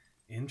eating it.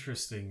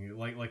 Interesting,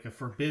 like a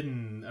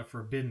forbidden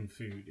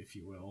food, if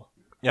you will.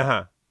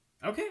 Uh-huh.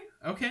 Okay.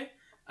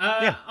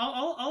 Yeah.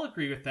 I'll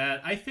agree with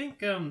that. I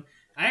think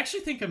I actually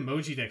think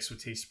Emoji Dex would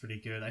taste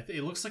pretty good.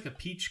 It looks like a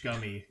peach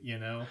gummy, you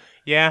know.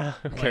 Yeah.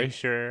 Okay.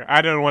 Sure.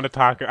 I didn't want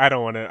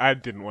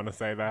to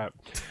say that.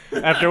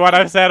 After what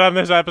I've said on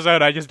this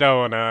episode, I just don't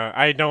want to.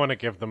 I don't want to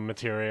give them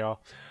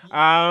material.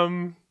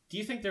 Do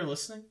you think they're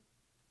listening?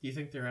 Do you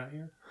think they're out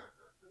here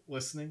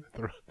listening?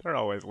 They're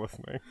always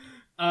listening.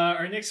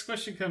 Our next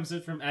question comes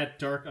in from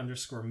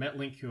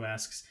 @dark_metlink, who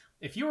asks,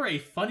 if you were a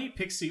funny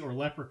pixie or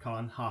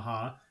leprechaun,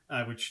 haha,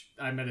 which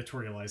I'm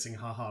editorializing,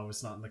 haha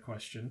was not in the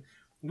question,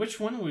 which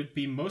one would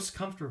be most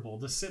comfortable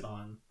to sit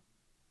on?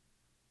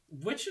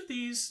 Which of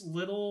these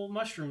little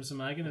mushrooms am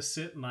I going to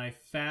sit my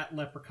fat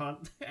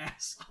leprechaun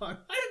ass on?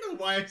 I don't know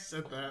why I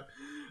said that.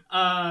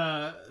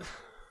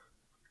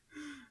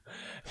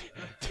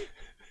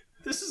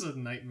 This is a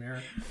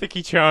nightmare.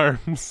 Thicky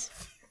Charms.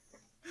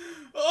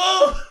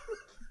 Oh!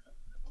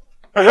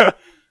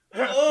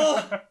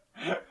 Oh!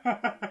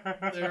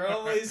 They're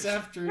always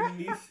after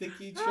me,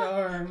 Thicky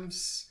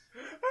Charms.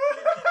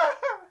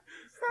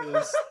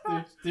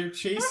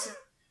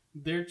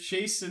 They're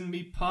chasing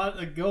me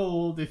pot of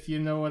gold, if you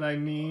know what I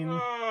mean.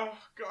 Oh,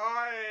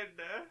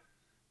 God.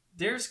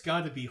 There's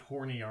got to be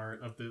horny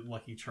art of the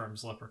Lucky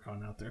Charms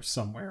leprechaun out there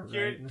somewhere,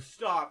 right?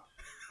 Stop.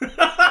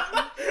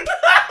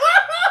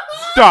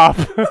 Stop.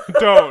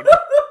 Don't.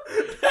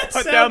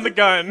 Put down the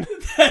gun.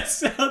 That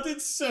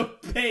sounded so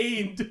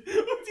pained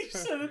when you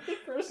said it the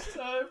first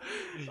time.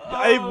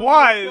 It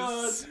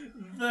was.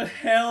 God. The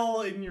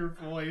hell in your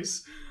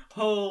voice.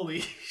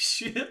 Holy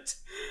shit.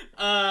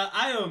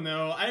 I don't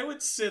know. I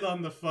would sit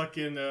on the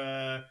fucking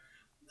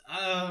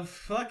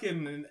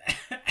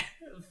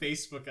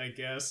Facebook, I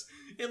guess.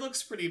 It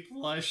looks pretty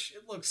plush.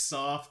 It looks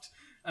soft.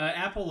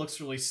 Apple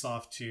looks really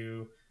soft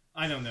too.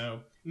 I don't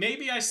know.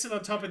 Maybe I sit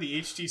on top of the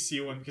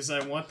HTC one because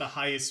I want the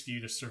highest view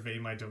to survey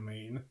my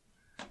domain.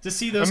 To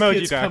see those Emoji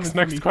kids Dex, coming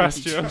next from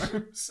question.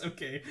 Charms.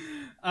 Okay.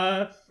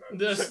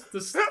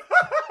 This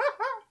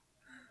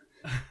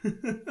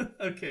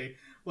Okay.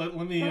 Let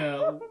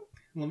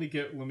me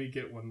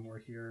get one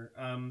more here.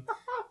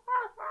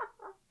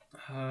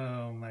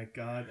 Oh my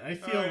god.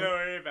 Don't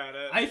worry about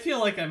it. I feel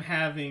like I'm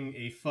having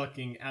a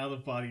fucking out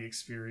of body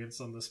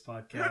experience on this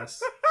podcast.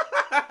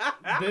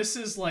 This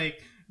is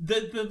like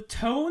the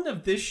tone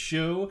of this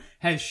show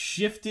has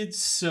shifted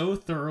so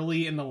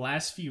thoroughly in the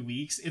last few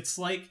weeks. It's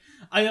like,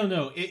 I don't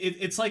know.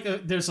 It's like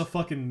there's a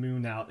fucking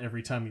moon out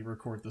every time we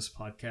record this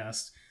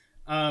podcast.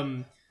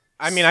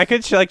 I mean, I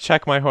could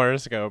check my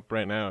horoscope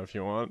right now if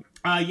you want.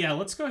 Yeah,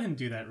 let's go ahead and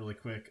do that really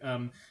quick.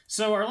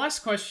 So our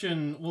last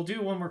question, we'll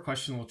do one more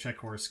question, we'll check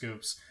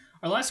horoscopes.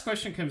 Our last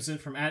question comes in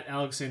from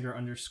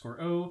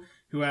 @Alexander_O,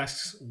 who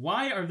asks,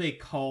 why are they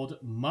called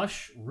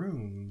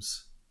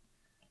mushrooms?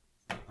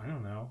 I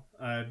don't know.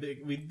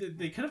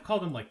 They could have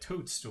called them like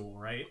toadstool,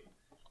 right?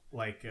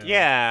 Like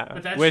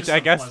yeah, which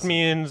I guess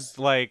means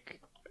like,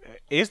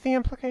 is the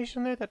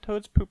implication there that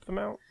toads poop them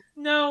out?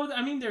 No,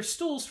 I mean they're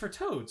stools for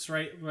toads,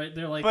 right? Right?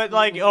 They're like, but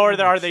like, or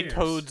are they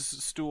toad's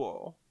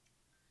stool?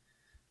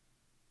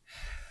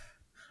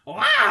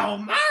 Wow,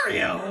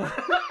 Mario!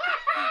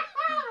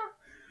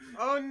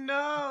 Oh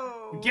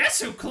no!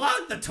 Guess who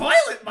clogged the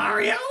toilet,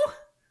 Mario?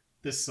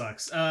 This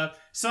sucks. So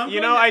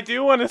I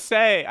do want to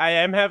say I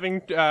am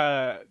having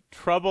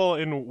trouble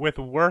with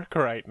work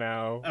right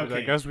now. Okay.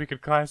 I guess we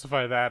could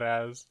classify that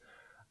as.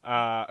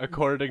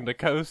 according to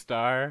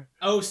CoStar.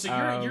 Oh, so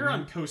you're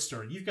on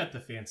CoStar. You've got the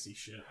fancy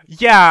shit.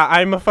 Yeah,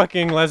 I'm a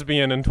fucking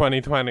lesbian in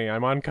 2020.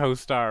 I'm on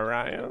CoStar,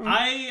 Ryan.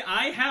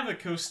 I have a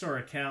CoStar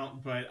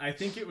account, but I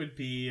think it would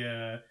be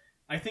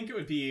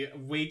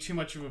way too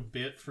much of a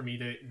bit for me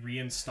to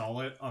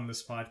reinstall it on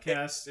this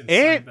podcast and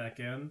sign back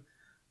in.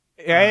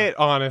 It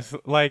honestly,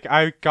 like,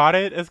 I got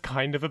it as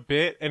kind of a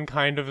bit and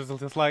kind of as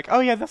just like, oh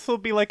yeah, this will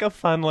be like a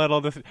fun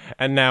little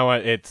and now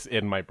it's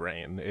in my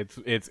brain.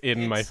 It's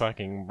in my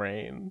fucking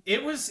brain.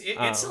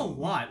 It's a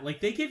lot. Like,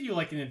 they give you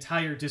like an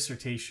entire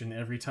dissertation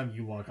every time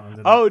you log on to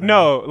that Oh thing.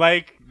 no,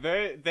 like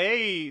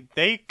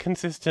they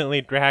consistently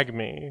drag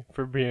me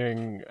for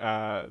being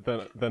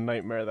the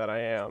nightmare that I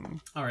am.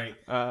 All right.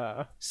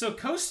 So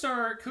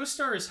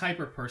CoStar is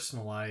hyper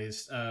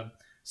personalized.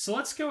 So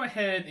let's go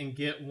ahead and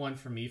get one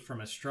from me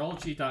from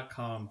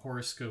astrology.com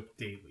horoscope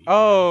daily.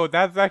 Oh,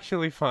 that's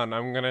actually fun.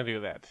 I'm going to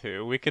do that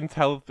too. We can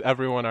tell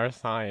everyone our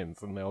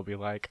signs and they'll be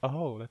like,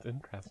 "Oh, that's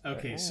interesting."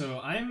 Okay, so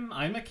I'm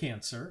a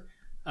Cancer.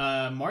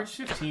 March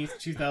 15th,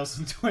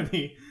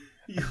 2020.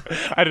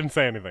 I didn't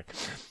say anything.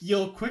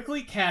 You'll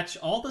quickly catch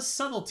all the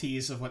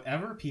subtleties of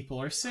whatever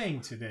people are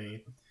saying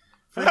today.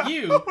 For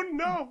you, oh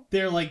no,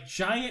 they're like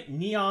giant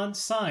neon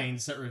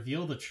signs that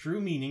reveal the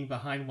true meaning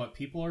behind what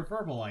people are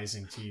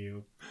verbalizing to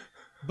you.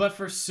 But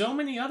for so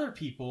many other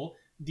people,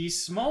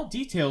 these small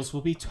details will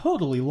be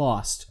totally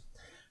lost.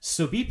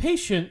 So be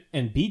patient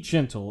and be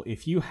gentle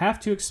if you have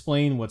to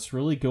explain what's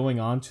really going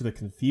on to the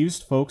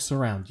confused folks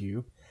around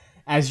you.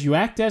 As you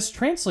act as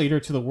translator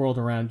to the world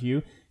around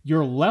you,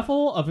 your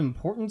level of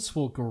importance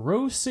will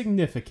grow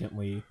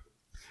significantly.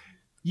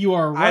 You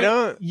are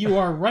right. You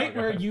are right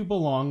where you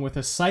belong with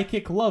a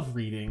psychic love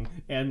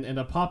reading and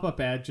a pop-up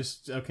ad.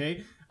 Just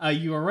okay.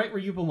 You are right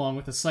where you belong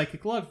with a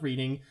psychic love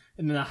reading,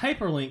 and then a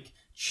hyperlink.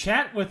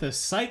 Chat with a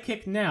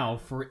psychic now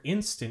for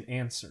instant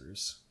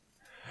answers.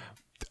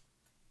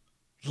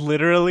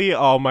 Literally,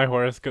 all my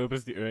horoscope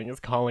is doing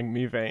is calling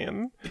me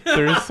vain.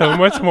 There's so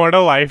much more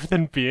to life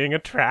than being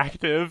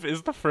attractive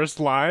is the first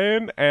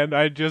line, and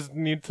I just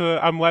need to.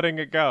 I'm letting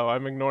it go.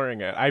 I'm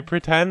ignoring it. I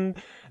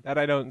pretend that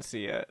I don't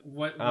see it.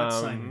 What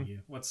sign are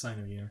you? What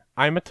sign are you?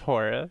 I'm a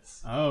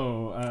Taurus.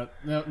 Oh,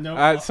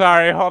 no.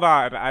 Sorry, hold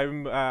on.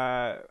 I'm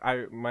a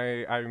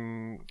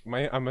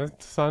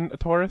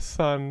Taurus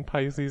sun,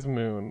 Pisces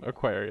moon,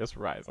 Aquarius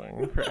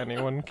rising. For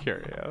anyone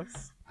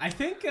curious, I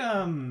think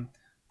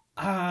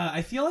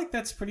I feel like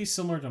that's pretty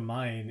similar to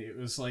mine. It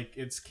was like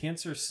it's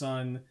Cancer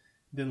sun,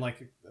 then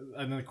like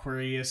an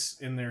Aquarius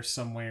in there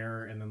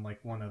somewhere, and then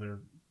like one other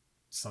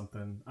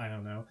something. I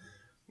don't know.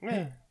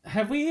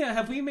 Have we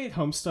made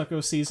Homestuck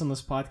OCs on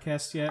this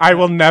podcast yet? I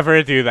will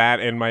never do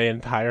that in my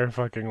entire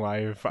fucking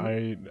life.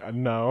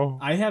 No.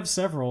 I have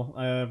several.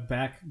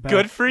 Back.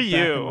 Good for back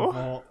you. In the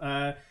vault.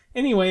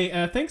 Anyway,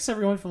 thanks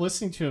everyone for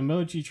listening to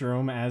Emoji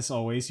Jerome. As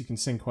always, you can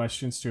send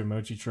questions to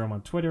Emoji Jerome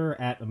on Twitter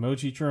at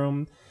Emoji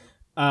Jerome.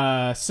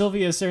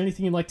 Sylvia, is there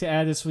anything you'd like to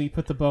add as we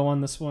put the bow on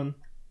this one?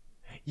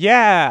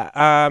 Yeah,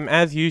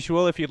 as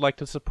usual, if you'd like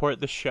to support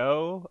the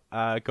show,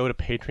 go to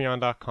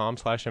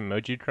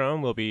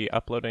patreon.com/emojidrome. We'll be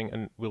uploading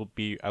and we'll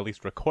be at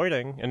least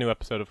recording a new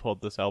episode of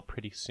Hold This L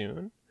pretty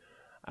soon.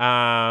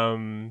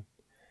 Sorry,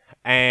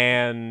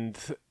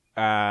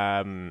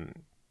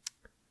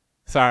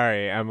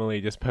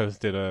 Emily just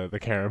posted the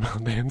caramel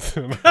dance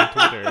on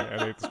Twitter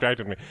and it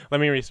distracted me. Let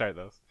me restart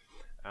those.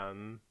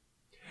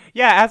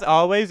 Yeah, as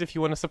always, if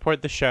you want to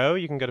support the show,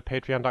 you can go to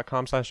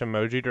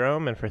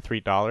patreon.com/emojidrome, and for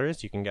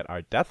 $3, you can get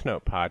our Death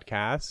Note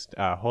podcast,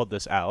 Hold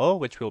This L,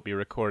 which we'll be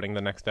recording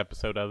the next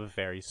episode of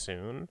very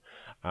soon.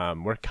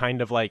 We're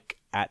kind of like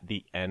at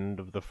the end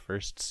of the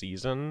first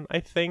season,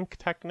 I think,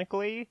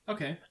 technically.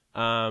 Okay.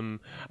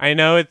 I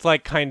know it's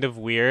like kind of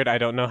weird. I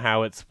don't know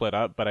how it's split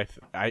up, but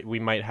we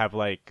might have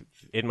like,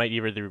 it might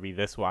either be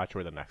this watch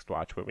or the next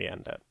watch where we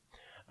end it.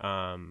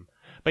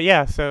 But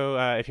yeah, so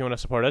if you want to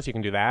support us, you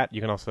can do that.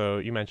 You can also,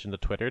 you mentioned the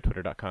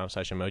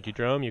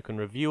twitter.com/emojidrome. You can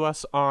review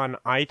us on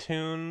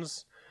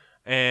iTunes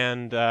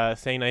and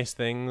say nice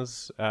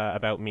things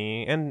about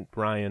me and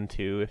Brian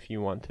too, if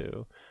you want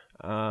to.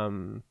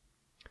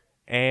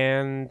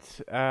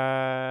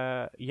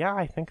 Yeah,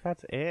 I think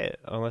that's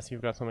it. Unless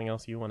you've got something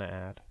else you want to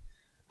add.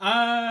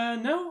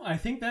 No, I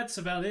think that's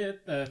about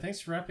it. Thanks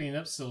for wrapping it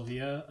up,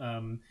 Sylvia.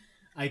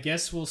 I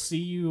guess we'll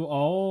see you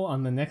all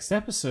on the next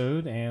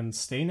episode, and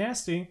stay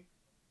nasty.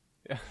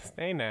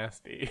 Stay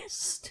nasty.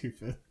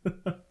 Stupid.